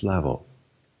deepest level?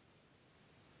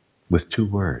 With two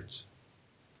words.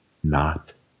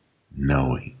 Not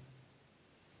knowing.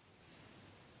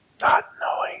 Not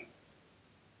knowing.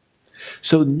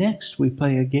 So next we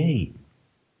play a game.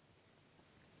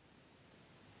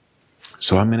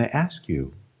 So I'm going to ask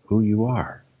you who you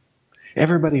are.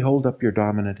 Everybody hold up your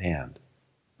dominant hand,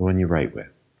 the one you write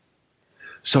with.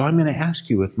 So I'm going to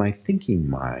ask you with my thinking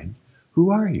mind,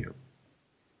 who are you?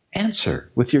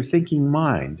 Answer with your thinking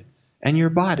mind and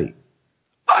your body.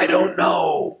 I don't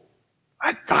know.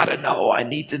 I gotta know. I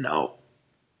need to know.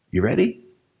 You ready?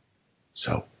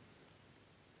 So,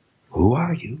 who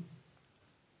are you?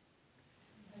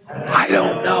 I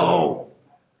don't know.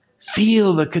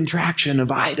 Feel the contraction of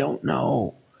I don't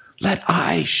know. Let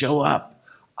I show up.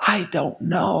 I don't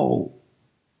know.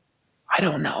 I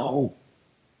don't know.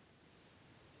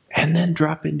 And then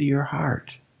drop into your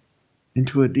heart,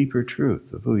 into a deeper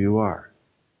truth of who you are.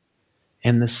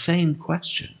 And the same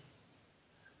question.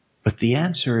 But the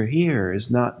answer here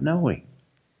is not knowing.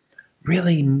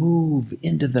 Really move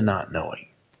into the not knowing.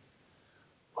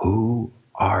 Who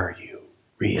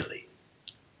really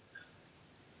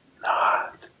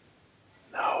not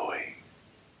knowing.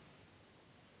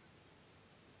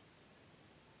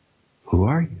 Who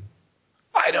are you?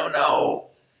 I don't know.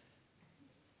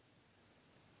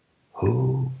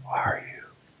 Who are you?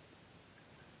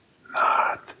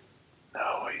 Not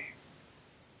knowing.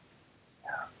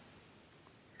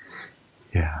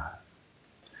 Yeah.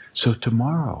 So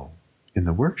tomorrow, in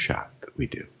the workshop that we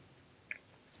do,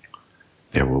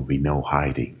 there will be no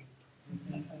hiding.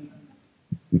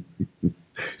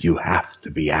 You have to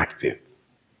be active.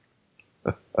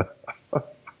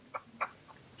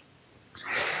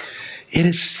 It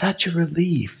is such a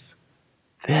relief,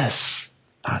 this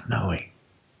not knowing.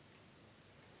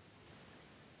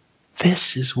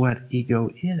 This is what ego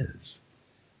is.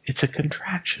 It's a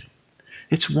contraction.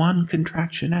 It's one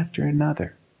contraction after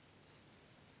another.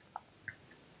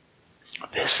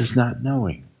 This is not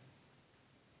knowing.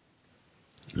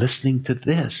 Listening to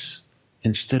this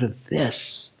instead of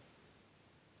this,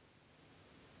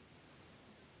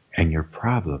 and your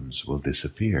problems will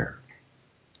disappear.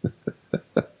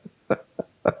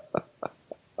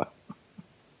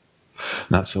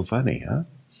 Not so funny, huh?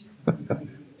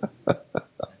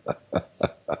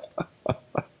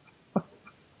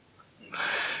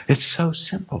 It's so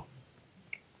simple.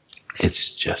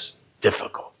 It's just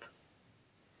difficult.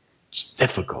 It's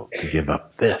difficult to give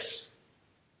up this,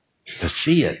 to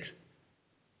see it,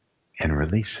 and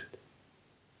release it.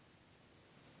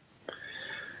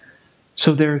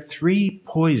 So there are 3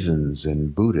 poisons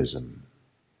in Buddhism,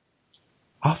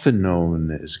 often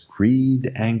known as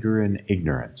greed, anger, and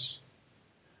ignorance.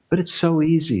 But it's so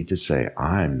easy to say,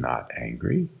 I'm not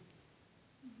angry.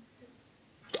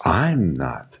 I'm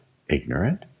not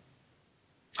ignorant.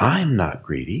 I'm not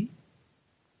greedy.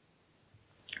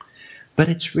 But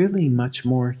it's really much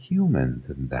more human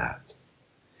than that.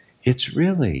 It's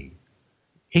really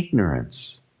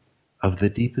ignorance of the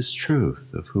deepest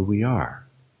truth of who we are.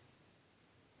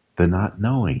 The not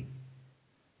knowing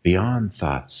beyond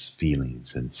thoughts,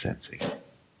 feelings, and sensing.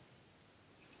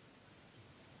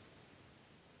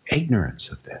 Ignorance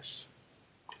of this.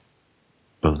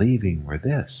 Believing we're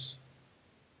this,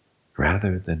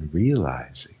 rather than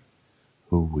realizing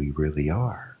who we really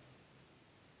are.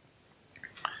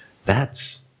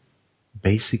 That's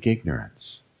basic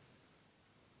ignorance.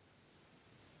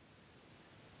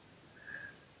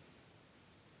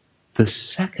 The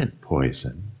second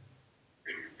poison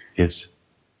is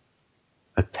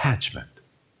attachment.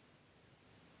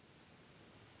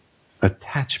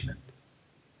 Attachment.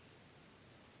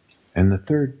 And the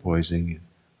third poison is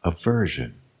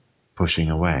aversion, pushing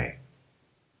away.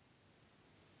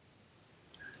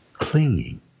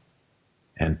 Clinging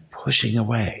and pushing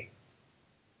away.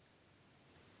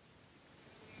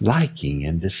 Liking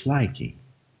and disliking.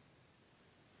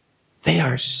 They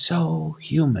are so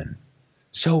human,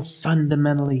 so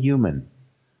fundamentally human.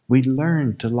 We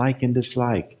learn to like and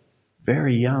dislike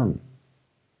very young.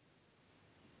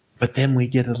 But then we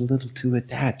get a little too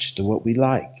attached to what we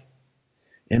like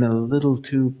and a little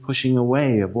too pushing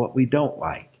away of what we don't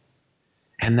like.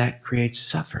 And that creates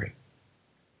suffering.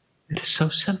 It is so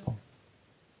simple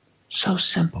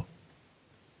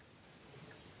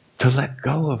to let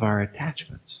go of our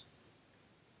attachments,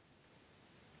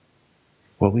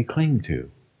 what we cling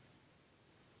to,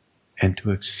 and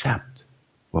to accept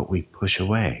what we push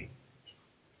away,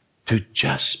 to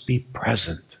just be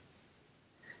present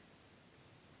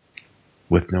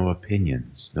with no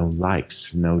opinions, no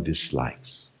likes, no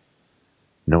dislikes,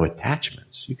 no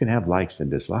attachments. You can have likes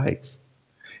and dislikes.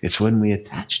 It's when we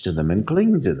attach to them and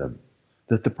cling to them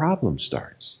that the problem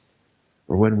starts.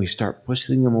 Or when we start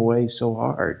pushing them away so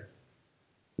hard,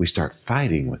 we start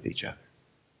fighting with each other.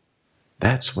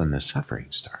 That's when the suffering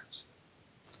starts.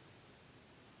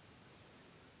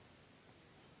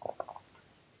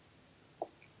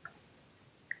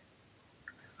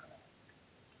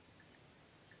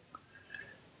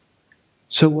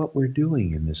 So what we're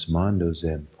doing in this Mondo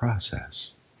Zen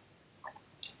process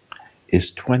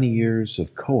is 20 years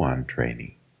of koan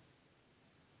training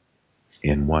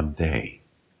in one day.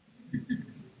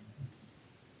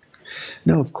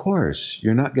 Now, of course,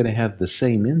 you're not going to have the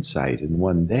same insight in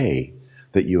one day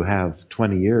that you have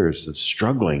 20 years of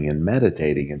struggling and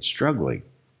meditating and struggling.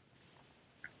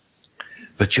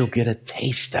 But you'll get a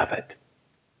taste of it.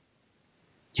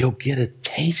 You'll get a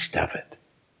taste of it.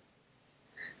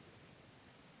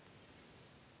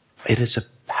 It is a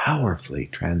powerfully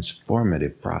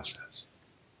transformative process.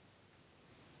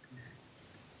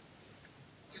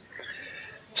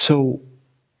 So,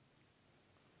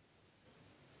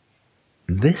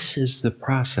 this is the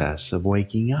process of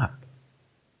waking up.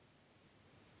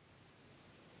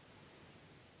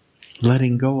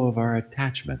 letting go of our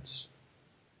attachments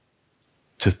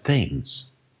to things.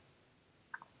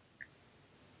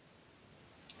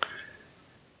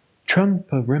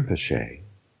 Trungpa Rinpoche,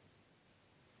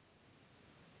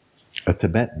 a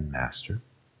Tibetan master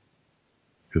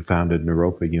who founded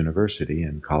Naropa University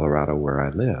in Colorado where I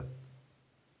live,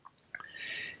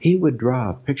 he would draw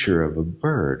a picture of a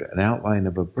bird, an outline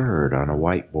of a bird on a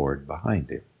whiteboard behind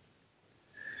him.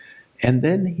 And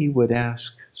then he would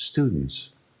ask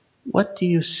students, "What do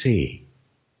you see?"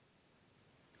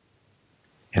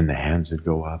 And the hands would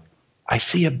go up. "I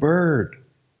see a bird."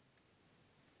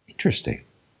 Interesting.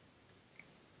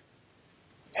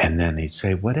 And then he'd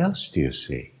say, "What else do you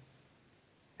see?"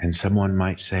 And someone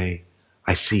might say,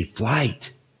 "I see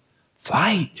flight,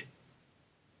 flight."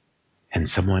 And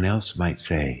someone else might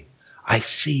say, "I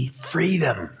see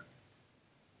freedom."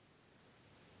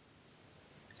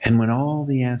 And when all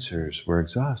the answers were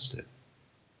exhausted,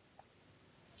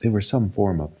 they were some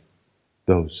form of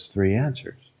those three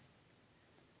answers.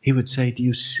 He would say,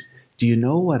 do you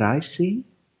know what I see?"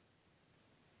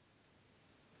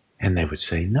 And they would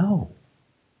say, "No.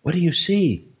 What do you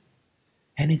see?"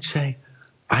 And he'd say,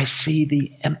 "I see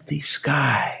the empty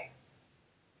sky.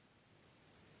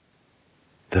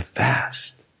 The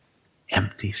vast,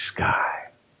 empty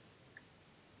sky.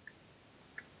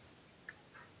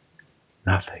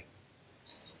 Nothing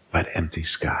but empty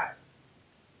sky."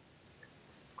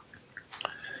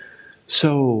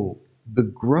 So the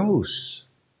gross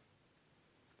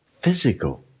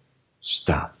physical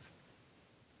stuff,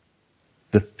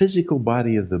 the physical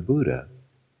body of the Buddha,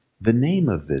 the name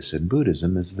of this in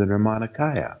Buddhism is the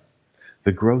Nirmanakaya,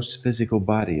 the gross physical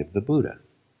body of the Buddha.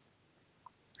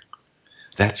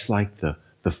 That's like the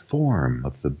form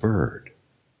of the bird.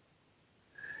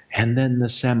 And then the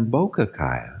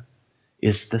Sambhogakaya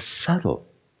is the subtle,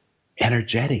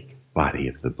 energetic body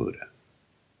of the Buddha.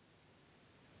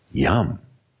 Yum,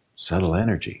 subtle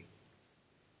energy,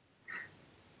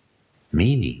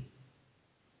 meaning,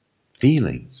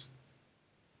 feelings.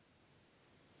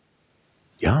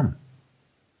 Yum.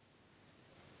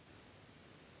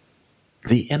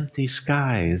 The empty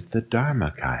sky is the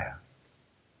Dharmakaya.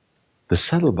 The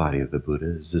subtle body of the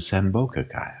Buddha is the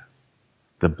Sambhogakaya,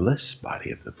 the bliss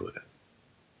body of the Buddha.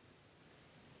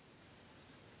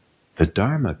 The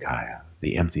Dharmakaya,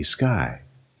 the empty sky,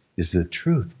 is the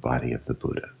truth body of the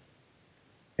Buddha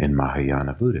in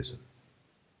Mahayana Buddhism.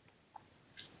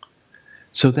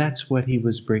 So that's what he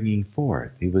was bringing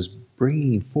forth. He was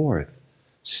bringing forth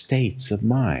states of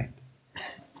mind,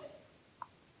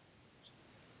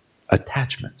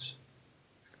 attachments.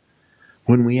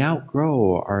 When we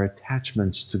outgrow our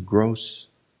attachments to gross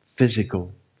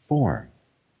physical form,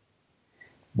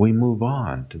 we move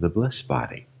on to the bliss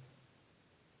body,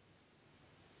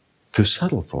 to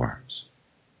subtle forms.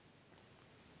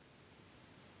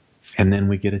 And then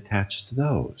we get attached to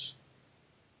those.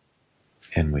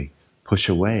 And we push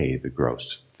away the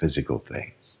gross physical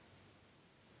things.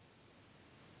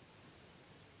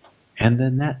 And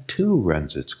then that too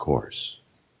runs its course.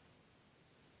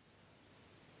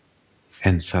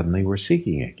 And suddenly we're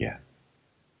seeking again.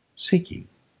 Seeking.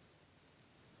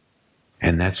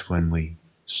 And that's when we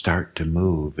start to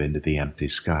move into the empty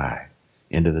sky,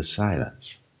 into the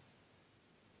silence,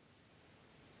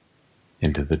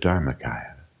 into the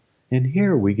Dharmakaya. And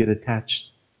here we get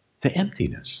attached to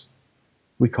emptiness.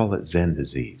 We call it Zen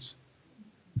disease,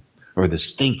 or the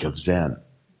stink of Zen.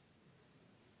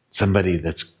 Somebody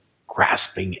that's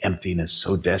grasping emptiness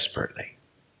so desperately.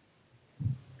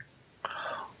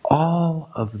 All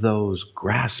of those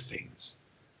graspings,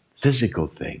 physical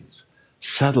things,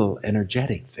 subtle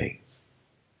energetic things,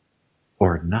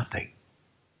 or nothing.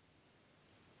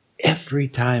 Every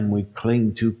time we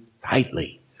cling too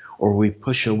tightly or we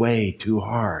push away too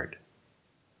hard,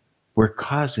 we're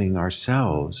causing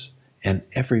ourselves and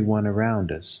everyone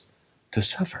around us to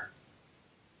suffer.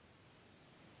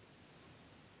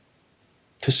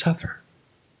 To suffer.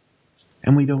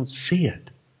 And we don't see it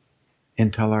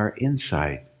until our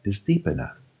insight is deep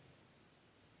enough.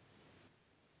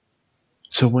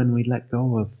 So when we let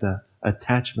go of the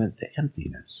attachment to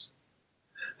emptiness,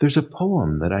 there's a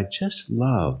poem that I just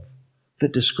love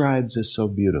that describes this so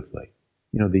beautifully.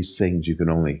 You know, these things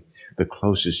the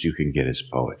closest you can get is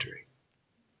poetry.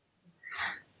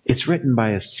 It's written by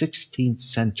a 16th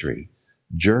century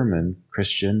German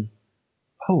Christian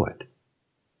poet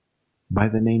by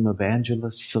the name of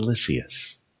Angelus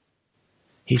Silesius.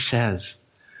 He says,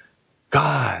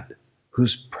 God,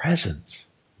 whose presence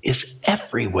is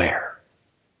everywhere,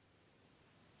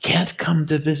 can't come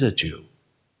to visit you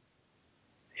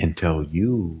until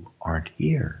you aren't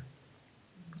here.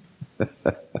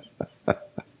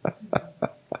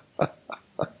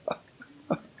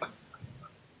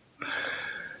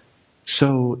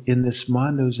 So in this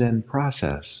Mondo Zen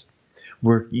process,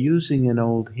 we're using an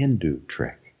old Hindu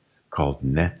trick called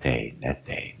nete,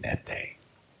 nete, nete.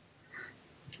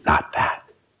 Not that.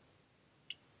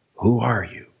 Who are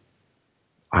you?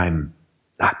 I'm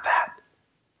not that.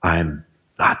 I'm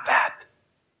not that.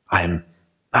 I'm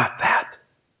not that.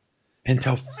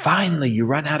 Until finally you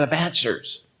run out of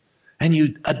answers and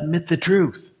you admit the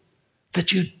truth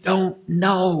that you don't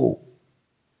know.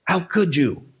 How could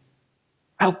you?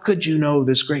 How could you know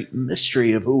this great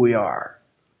mystery of who we are?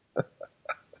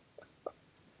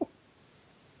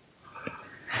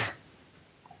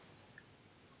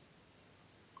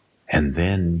 And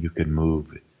then you can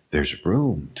move, there's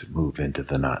room to move into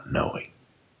the not knowing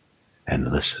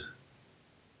and listen.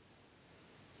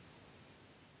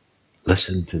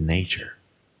 Listen to nature.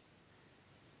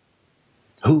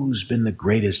 Who's been the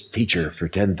greatest teacher for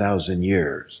 10,000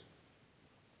 years?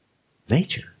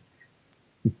 Nature.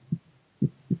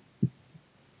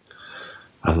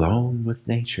 Alone with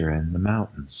nature and the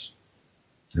mountains,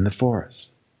 in the forest,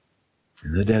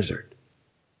 in the desert.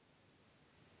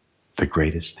 The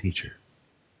greatest teacher.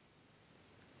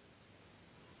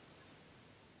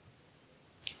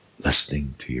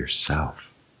 Listening to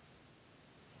yourself.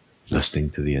 Listening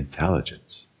to the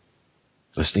intelligence.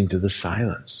 Listening to the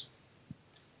silence.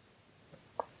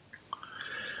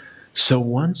 So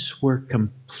once we're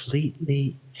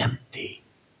completely empty,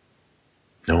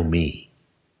 no me,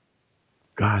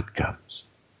 God comes.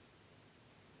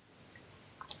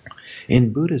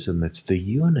 In Buddhism, it's the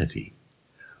unity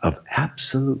of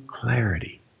absolute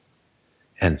clarity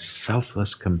and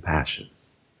selfless compassion,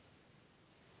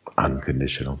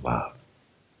 unconditional love.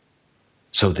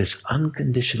 So this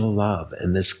unconditional love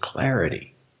and this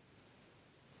clarity,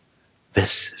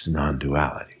 this is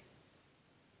non-duality.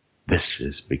 This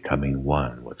is becoming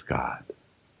one with God.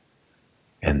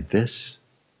 And this,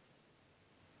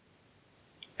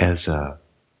 as a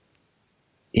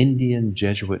Indian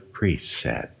Jesuit priest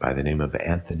said by the name of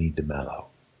Anthony de Mello,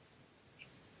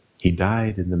 he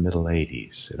died in the middle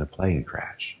 80s in a plane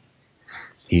crash.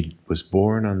 He was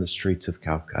born on the streets of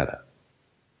Calcutta,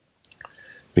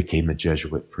 became a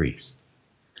Jesuit priest.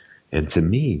 And to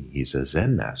me, he's a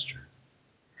Zen master.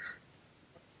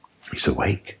 He's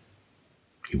awake.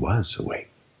 He was awake.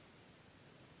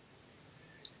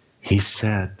 He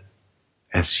said,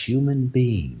 as human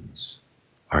beings,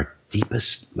 our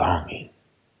deepest longing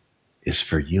is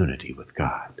for unity with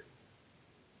God.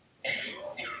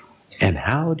 And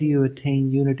how do you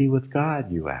attain unity with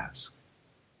God, you ask?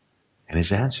 And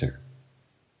his answer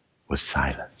was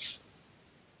silence.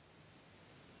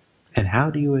 And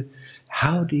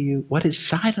what is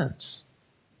silence?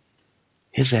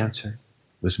 His answer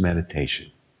was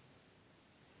meditation.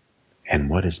 And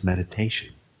what is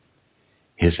meditation?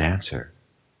 His answer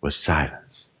was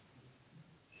silence.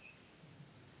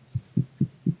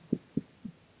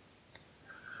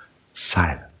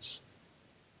 Silence.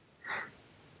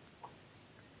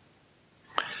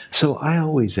 So I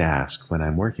always ask when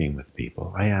I'm working with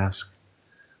people, I ask,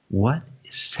 what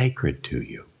is sacred to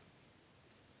you?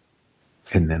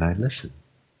 And then I listen.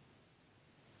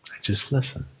 I just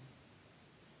listen.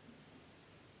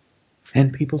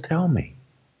 And people tell me.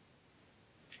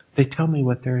 They tell me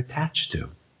what they're attached to,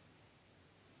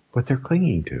 what they're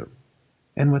clinging to,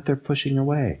 and what they're pushing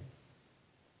away.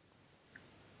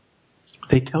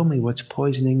 They tell me what's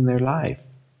poisoning their life.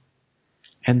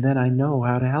 And then I know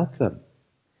how to help them.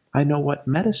 I know what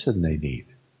medicine they need.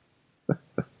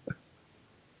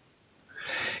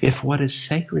 If what is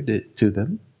sacred to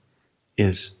them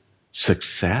is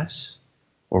success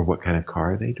or what kind of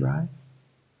car they drive,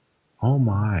 oh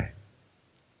my.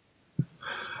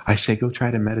 I say, go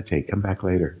try to meditate. Come back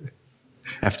later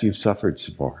after you've suffered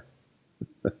some more.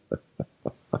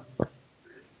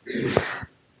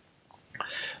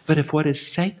 But if what is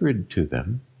sacred to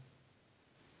them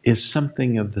is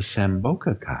something of the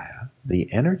Sambhogakaya,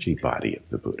 the energy body of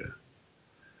the Buddha,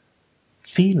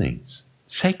 feelings,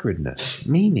 sacredness,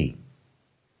 meaning,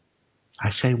 I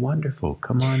say, wonderful,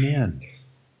 come on in.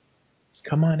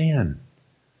 Come on in.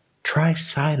 Try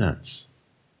silence.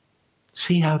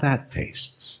 See how that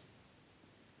tastes.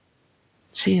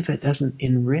 See if it doesn't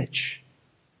enrich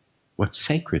what's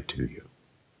sacred to you.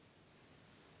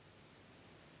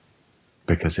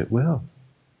 Because it will.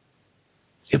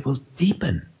 It will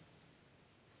deepen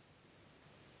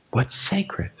what's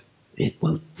sacred. It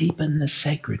will deepen the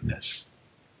sacredness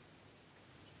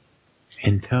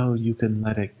until you can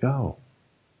let it go.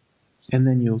 And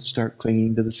then you'll start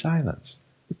clinging to the silence.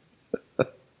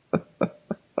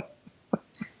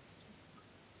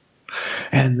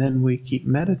 And then we keep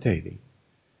meditating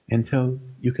until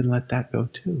you can let that go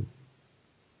too.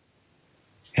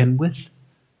 And with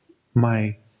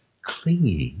my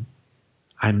clinging,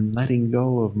 I'm letting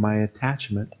go of my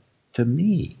attachment to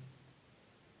me,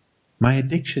 my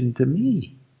addiction to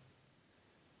me.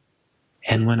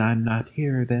 And when I'm not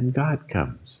here, then God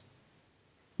comes.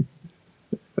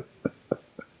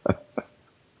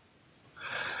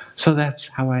 So that's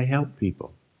how I help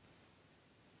people.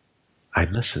 I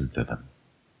listen to them.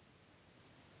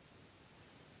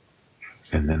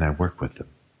 And then I work with them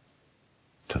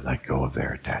to let go of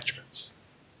their attachments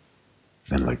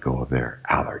and let go of their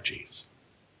allergies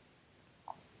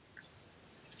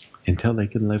until they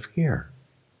can live here.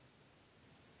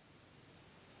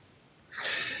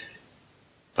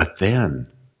 But then,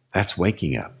 that's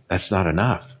waking up. That's not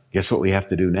enough. Guess what we have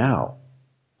to do now?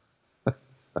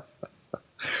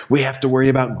 We have to worry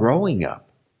about growing up,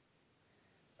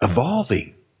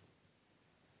 evolving.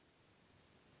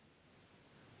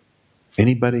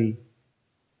 Anybody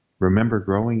remember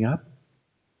growing up?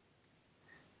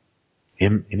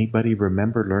 Anybody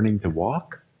remember learning to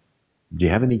walk? Do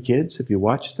you have any kids? Have you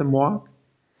watched them walk?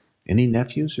 Any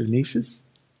nephews or nieces?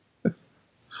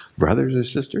 Brothers or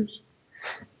sisters?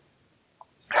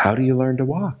 How do you learn to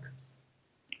walk?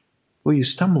 Well, you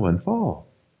stumble and fall.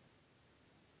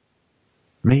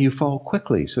 May you fall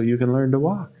quickly so you can learn to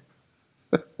walk.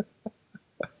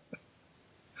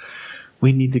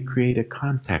 We need to create a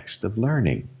context of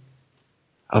learning,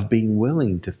 of being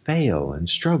willing to fail and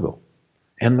struggle,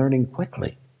 and learning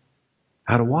quickly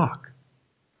how to walk.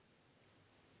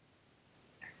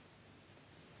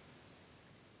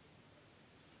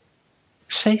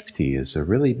 Safety is a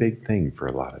really big thing for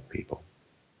a lot of people.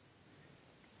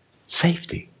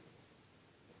 Safety.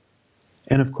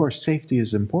 And of course, safety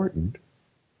is important.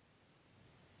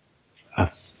 A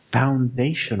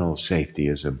foundational safety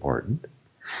is important.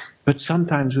 But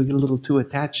sometimes we get a little too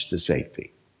attached to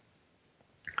safety.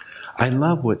 I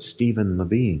love what Stephen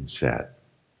Levine said.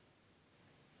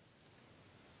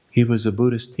 He was a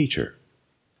Buddhist teacher,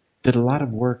 did a lot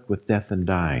of work with death and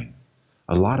dying,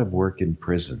 a lot of work in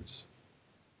prisons.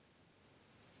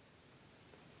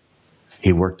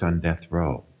 He worked on death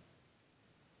row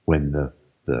when the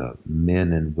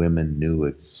men and women knew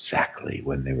exactly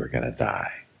when they were going to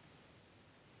die.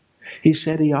 He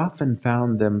said he often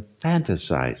found them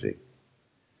fantasizing.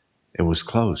 It was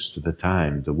close to the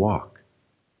time to walk,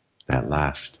 that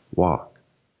last walk.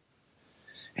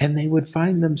 And they would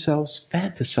find themselves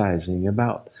fantasizing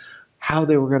about how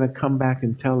they were going to come back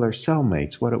and tell their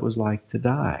cellmates what it was like to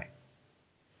die.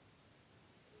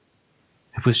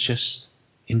 It was just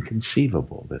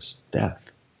inconceivable, this death.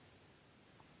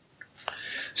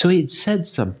 So he'd said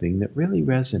something that really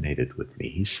resonated with me.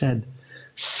 He said,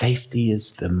 safety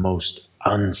is the most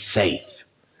unsafe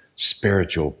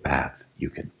spiritual path you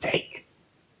can take.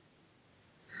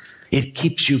 It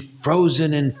keeps you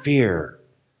frozen in fear,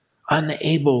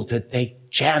 unable to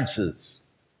take chances,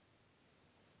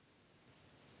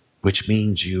 which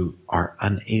means you are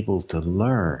unable to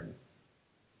learn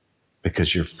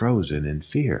because you're frozen in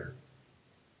fear.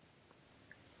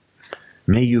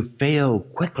 May you fail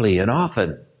quickly and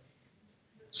often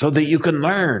so that you can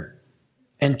learn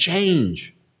and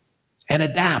change and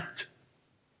adapt.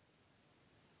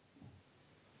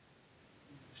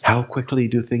 How quickly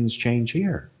do things change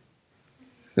here?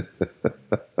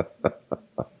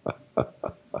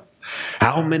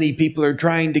 How many people are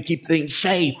trying to keep things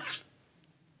safe?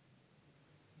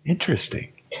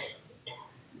 Interesting.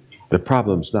 The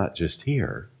problem's not just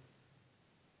here.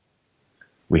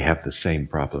 We have the same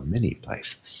problem many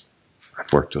places.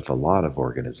 I've worked with a lot of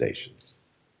organizations,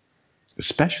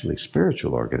 especially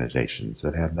spiritual organizations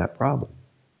that have that problem.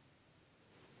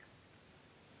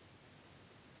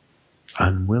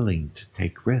 Unwilling to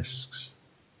take risks,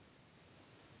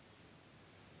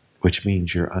 which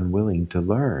means you're unwilling to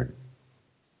learn.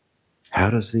 How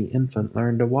does the infant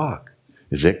learn to walk?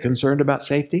 Is it concerned about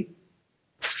safety?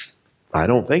 I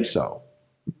don't think so.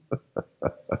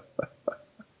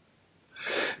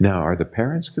 Now, are the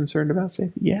parents concerned about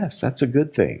safety? Yes, that's a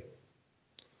good thing.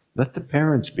 Let the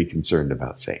parents be concerned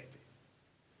about safety.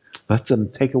 Let them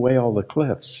take away all the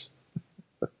cliffs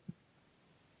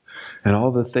and all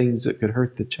the things that could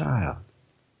hurt the child.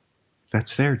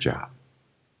 That's their job.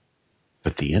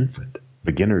 But the infant,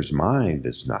 beginner's mind,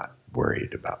 is not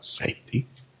worried about safety.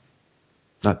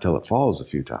 Not till it falls a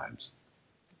few times.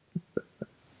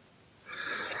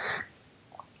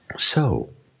 So,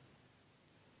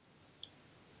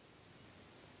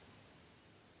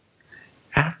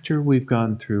 after we've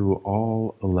gone through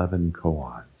all 11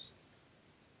 koans,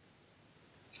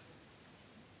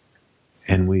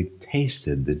 and we've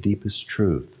tasted the deepest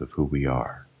truth of who we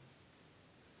are,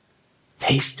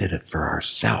 tasted it for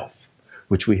ourselves,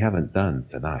 which we haven't done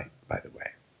tonight, by the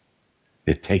way.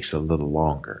 It takes a little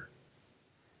longer.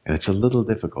 And it's a little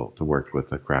difficult to work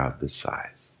with a crowd this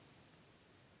size.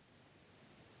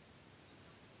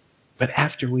 But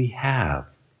after we have,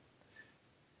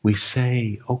 we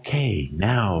say, okay,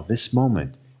 now, this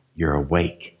moment, you're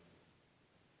awake.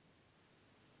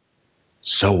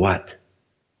 So what?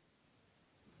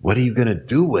 What are you going to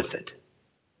do with it?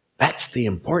 That's the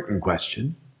important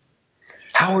question.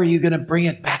 How are you going to bring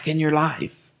it back in your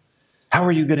life? How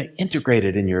are you going to integrate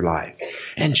it in your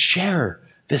life and share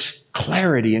this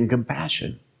clarity and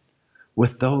compassion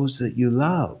with those that you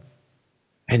love?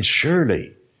 And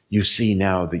surely you see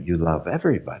now that you love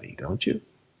everybody, don't you?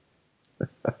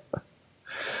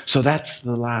 So that's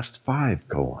the last 5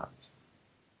 koans.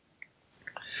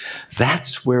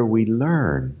 That's where we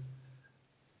learn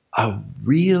a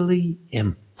really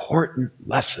important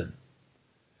lesson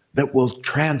that will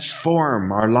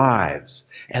transform our lives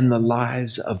and the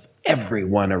lives of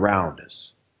everyone around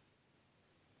us.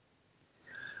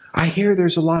 I hear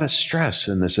there's a lot of stress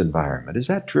in this environment. Is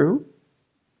that true?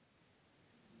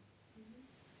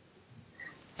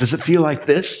 Does it feel like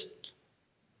this?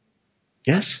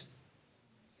 Yes?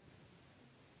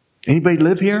 Anybody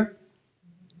live here?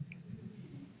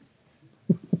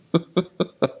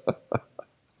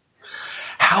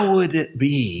 How would it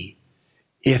be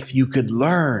if you could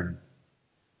learn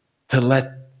to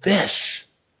let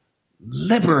this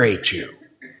liberate you?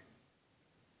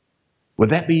 Would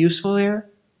that be useful here?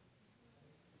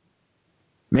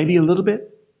 Maybe a little bit?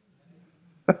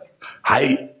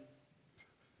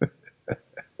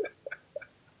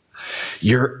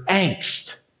 Your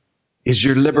angst is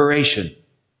your liberation.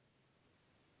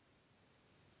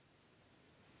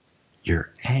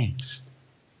 Your angst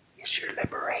is your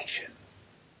liberation.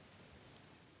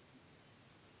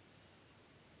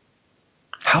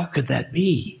 How could that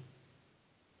be?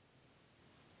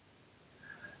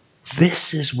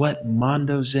 This is what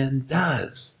Mondo Zen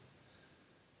does.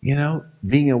 You know,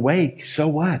 being awake, so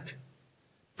what?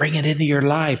 Bring it into your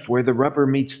life where the rubber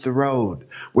meets the road,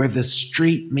 where the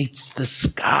street meets the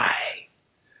sky,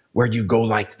 where you go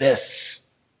like this.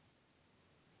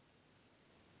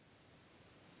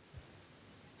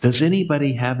 Does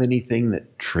anybody have anything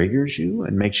that triggers you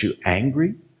and makes you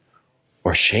angry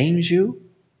or shames you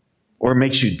or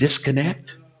makes you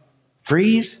disconnect?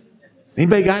 Freeze?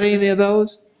 Anybody got any of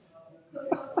those?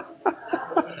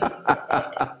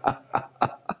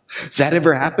 Does that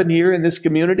ever happen here in this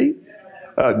community?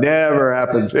 Never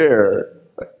happens here.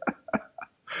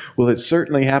 Well, it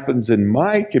certainly happens in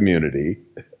my community.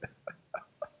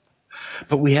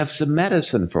 But we have some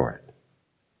medicine for it.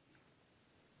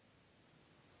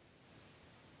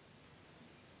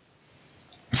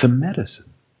 Some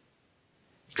medicine.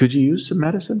 Could you use some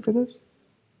medicine for this?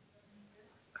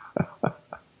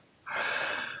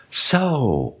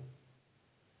 So,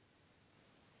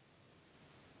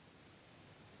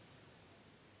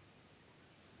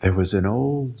 there was an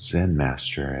old Zen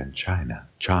master in China,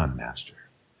 Chan master.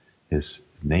 His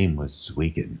name was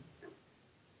Zwigen.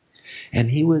 And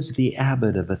he was the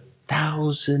abbot of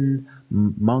 1,000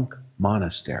 monk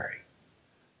monastery.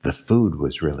 The food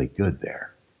was really good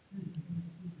there.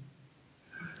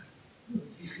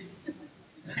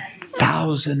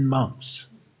 1,000 monks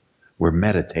were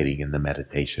meditating in the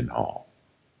meditation hall.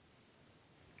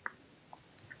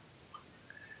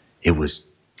 It was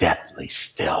deathly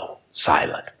still,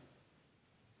 silent.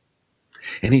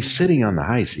 And he's sitting on the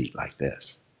high seat like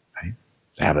this, right?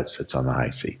 The abbot sits on the high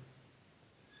seat.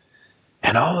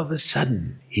 And all of a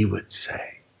sudden, he would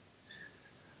say,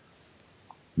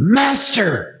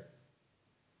 "Master!"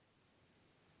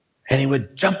 And he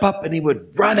would jump up and he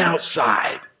would run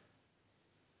outside.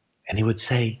 And he would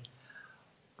say,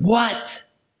 "What?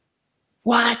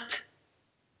 What?"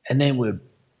 And then would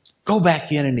go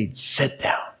back in and he'd sit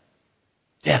down,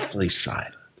 deathly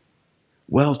silent.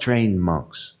 Well-trained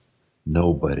monks.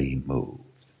 Nobody moved.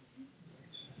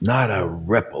 Not a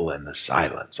ripple in the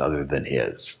silence other than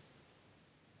his.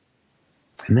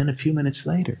 And then a few minutes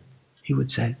later, he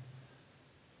would say,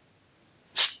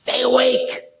 "Stay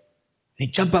awake." And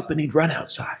he'd jump up and he'd run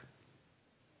outside.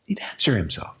 He'd answer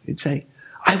himself. He'd say,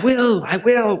 I will.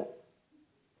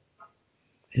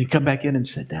 And he'd come back in and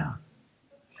sit down.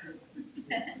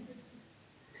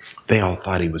 They all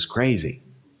thought he was crazy.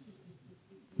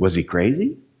 Was he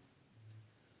crazy?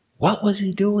 What was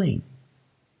he doing?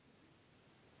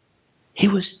 He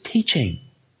was teaching.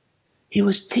 He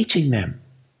was teaching them.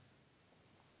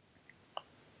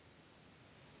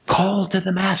 Call to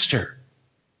the master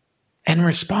and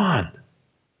respond.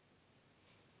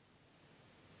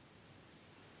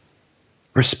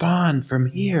 Respond from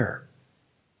here.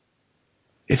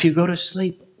 If you go to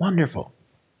sleep, wonderful.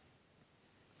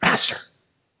 Master,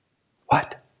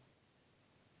 what?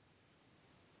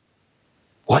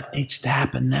 What needs to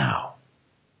happen now?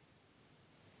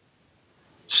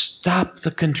 Stop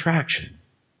the contraction.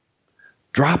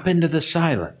 Drop into the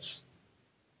silence.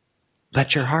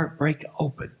 Let your heart break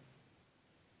open.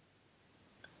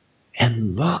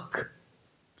 And look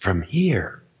from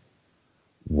here.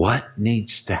 What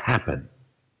needs to happen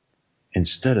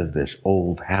instead of this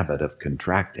old habit of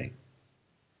contracting?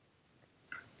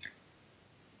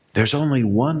 There's only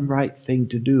one right thing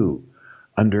to do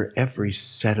under every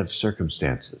set of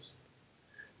circumstances.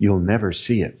 You'll never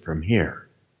see it from here.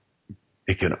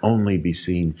 It can only be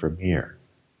seen from here.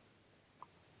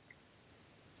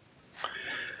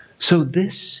 So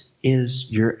this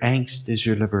is your angst, is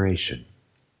your liberation.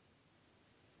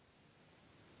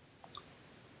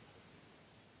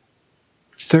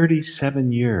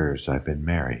 "37 years I've been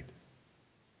married.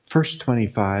 First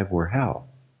 25 were hell.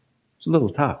 It's a little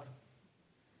tough.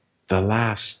 The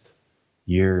last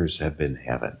years have been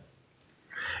heaven."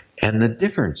 And the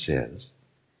difference is,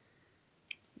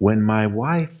 when my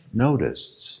wife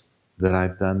noticed that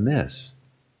I've done this,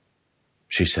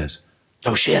 she says,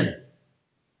 "Doshin."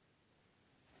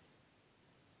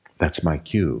 That's my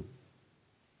cue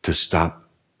to stop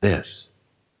this,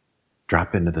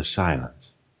 drop into the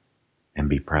silence, and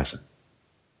be present.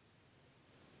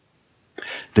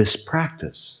 This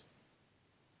practice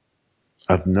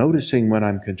of noticing when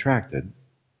I'm contracted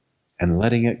and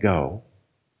letting it go,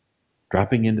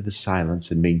 dropping into the silence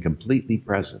and being completely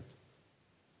present,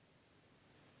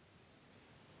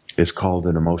 is called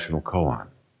an emotional koan.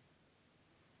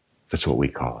 That's what we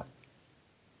call it.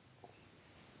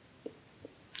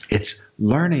 It's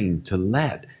learning to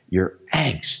let your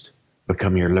angst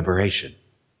become your liberation.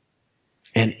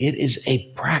 And it is a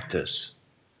practice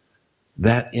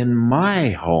that in my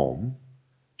home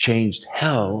changed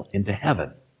hell into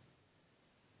heaven.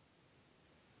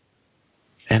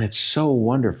 And it's so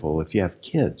wonderful if you have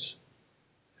kids.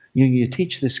 You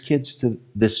teach this kids to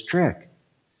this trick.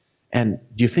 And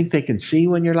do you think they can see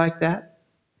when you're like that?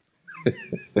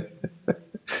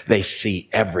 They see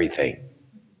everything.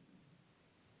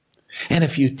 And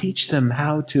if you teach them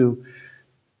how to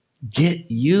get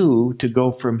you to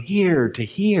go from here to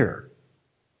here,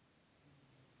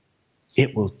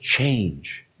 it will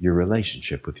change your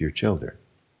relationship with your children,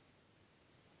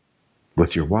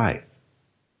 with your wife.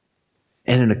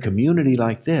 And in a community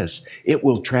like this, it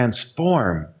will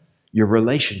transform your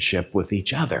relationship with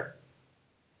each other.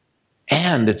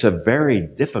 And it's a very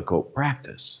difficult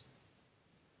practice.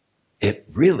 It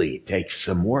really takes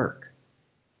some work.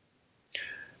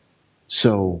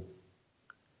 So,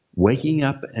 waking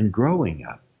up and growing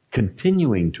up,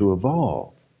 continuing to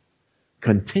evolve,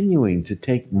 continuing to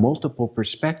take multiple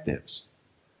perspectives.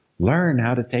 Learn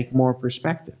how to take more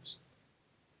perspectives.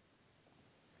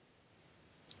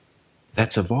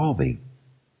 That's evolving.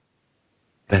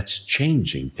 That's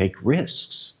changing. Take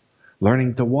risks.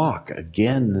 Learning to walk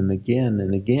again and again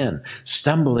and again,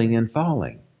 stumbling and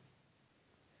falling.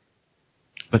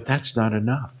 But that's not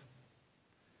enough.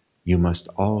 You must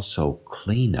also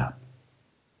clean up.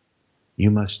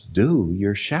 You must do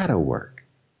your shadow work.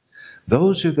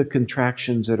 Those are the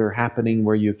contractions that are happening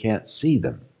where you can't see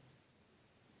them,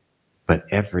 but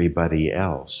everybody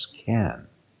else can.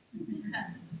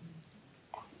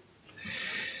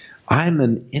 I'm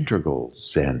an integral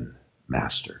Zen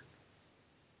master.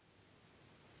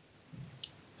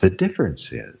 The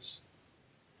difference is,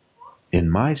 in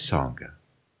my Sangha,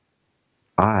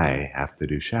 I have to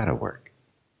do shadow work.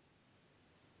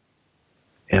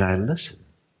 And I listen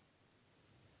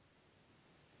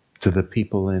to the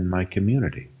people in my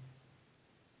community.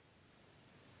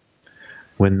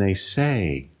 When they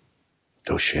say,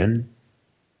 "Doshin,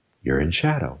 you're in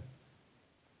shadow,"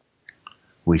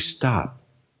 we stop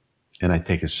and I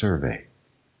take a survey.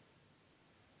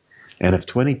 And if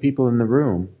 20 people in the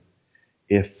room,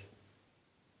 if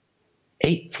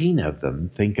 18 of them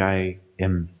think I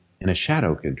am in a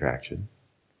shadow contraction,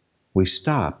 we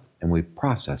stop and we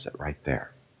process it right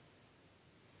there.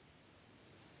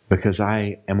 Because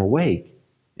I am awake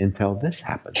until this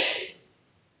happens.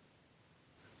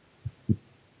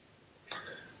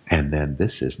 And then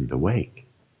this isn't awake.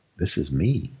 This is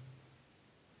me.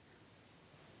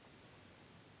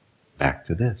 Back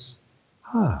to this.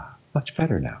 Much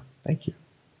better now. Thank you.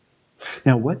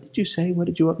 Now, what did you say? What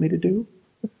did you want me to do?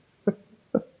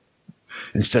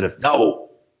 Instead of, no.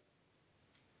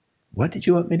 What did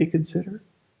you want me to consider?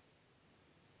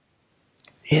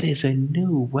 It is a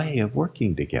new way of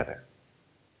working together.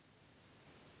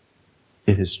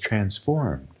 It has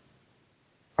transformed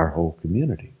our whole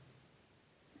community.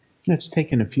 It's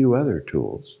taken a few other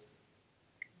tools,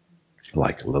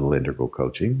 like a little integral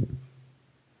coaching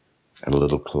and a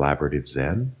little collaborative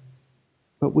Zen,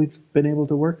 but we've been able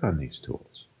to work on these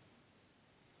tools,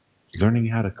 learning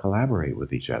how to collaborate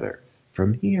with each other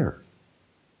from here.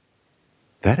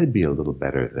 That'd be a little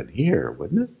better than here,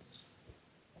 wouldn't it?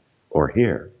 Or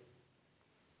here.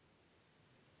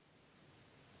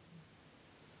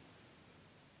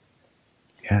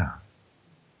 Yeah.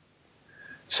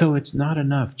 So it's not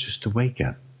enough just to wake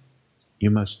up. You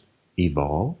must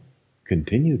evolve,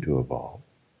 continue to evolve,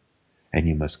 and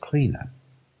you must clean up.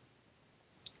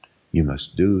 You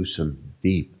must do some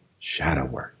deep shadow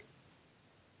work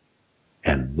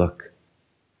and look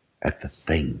at the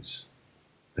things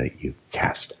that you've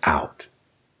cast out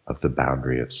of the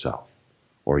boundary of self,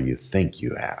 or you think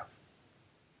you have.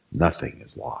 Nothing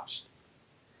is lost.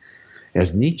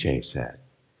 As Nietzsche said,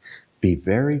 be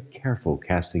very careful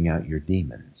casting out your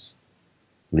demons,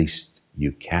 lest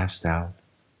you cast out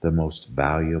the most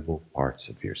valuable parts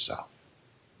of yourself.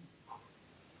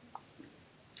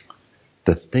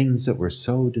 The things that were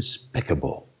so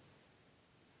despicable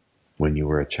when you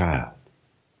were a child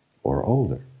or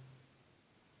older,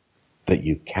 that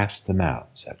you cast them out,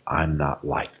 said, I'm not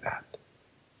like that.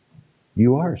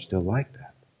 You are still like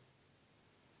that.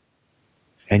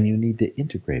 And you need to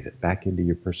integrate it back into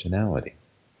your personality.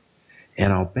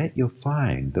 And I'll bet you'll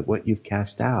find that what you've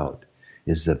cast out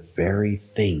is the very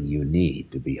thing you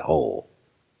need to be whole.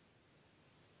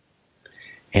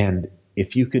 And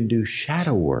if you can do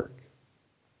shadow work,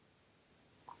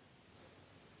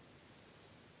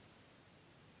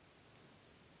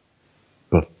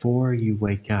 before you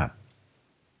wake up,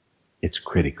 it's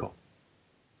critical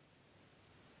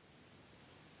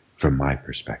from my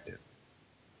perspective.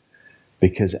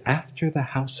 Because after the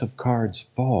house of cards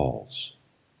falls,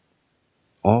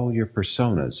 all your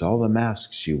personas, all the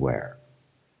masks you wear,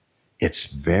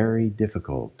 it's very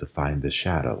difficult to find the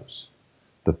shadows,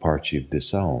 the parts you've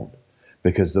disowned,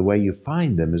 because the way you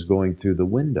find them is going through the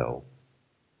window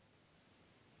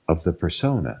of the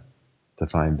persona to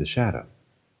find the shadow.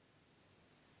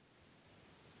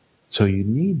 So you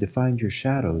need to find your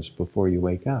shadows before you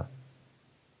wake up.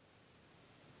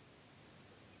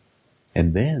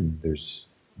 And then there's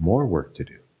more work to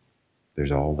do.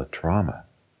 There's all the trauma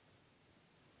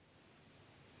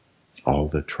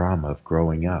of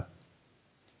growing up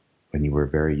when you were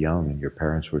very young and your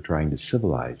parents were trying to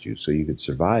civilize you so you could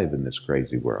survive in this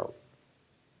crazy world.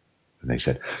 And they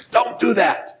said, don't do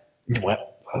that.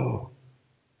 What? Oh,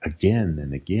 again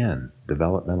and again,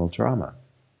 developmental trauma.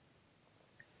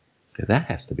 That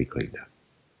has to be cleaned up.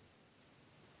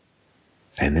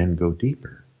 And then go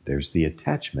deeper. There's the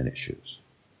attachment issues,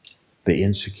 the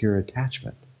insecure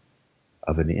attachment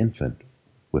of an infant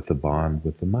with the bond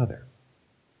with the mother.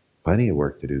 Plenty of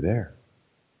work to do there.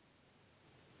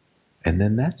 And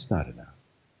then that's not enough.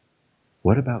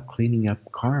 What about cleaning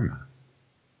up karma?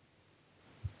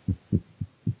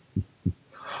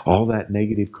 All that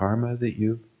negative karma that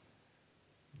you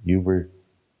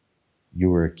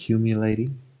were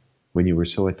accumulating when you were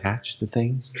so attached to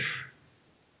things?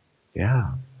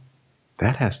 Yeah,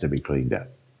 that has to be cleaned up.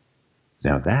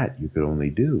 Now that you could only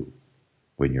do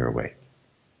when you're awake.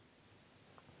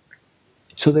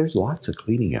 So there's lots of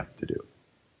cleaning up to do.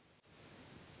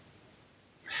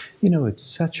 You know, it's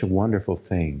such a wonderful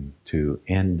thing to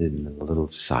end in a little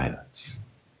silence.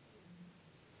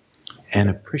 An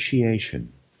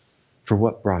appreciation for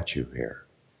what brought you here.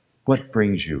 What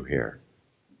brings you here?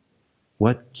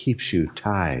 What keeps you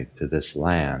tied to this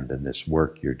land and this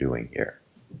work you're doing here?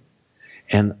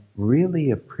 And really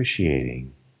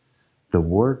appreciating the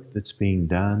work that's being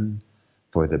done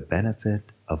for the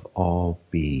benefit of all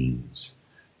beings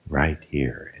right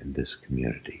here in this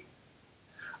community.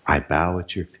 I bow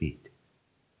at your feet.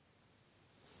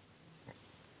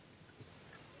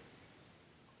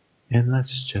 And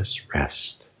let's just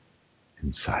rest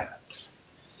in silence.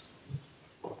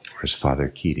 Or as Father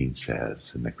Keating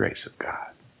says, in the grace of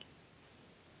God.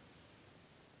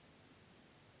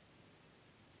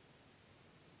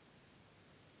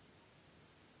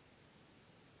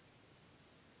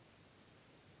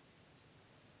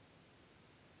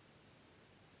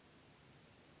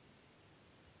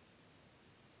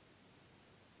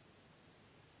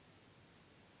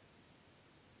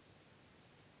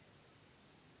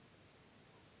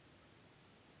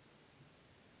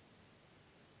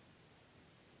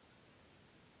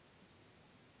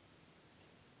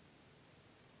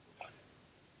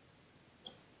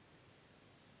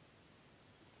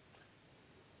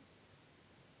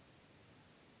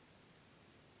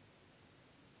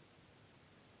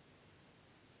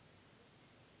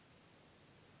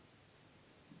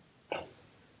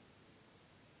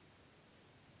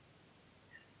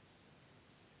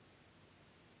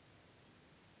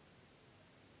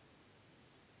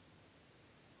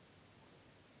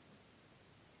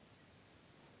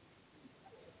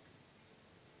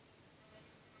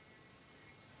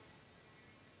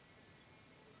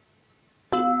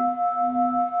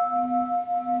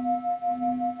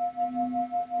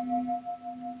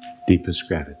 Deepest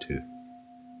gratitude.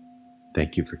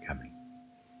 Thank you for coming.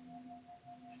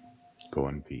 Go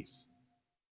in peace.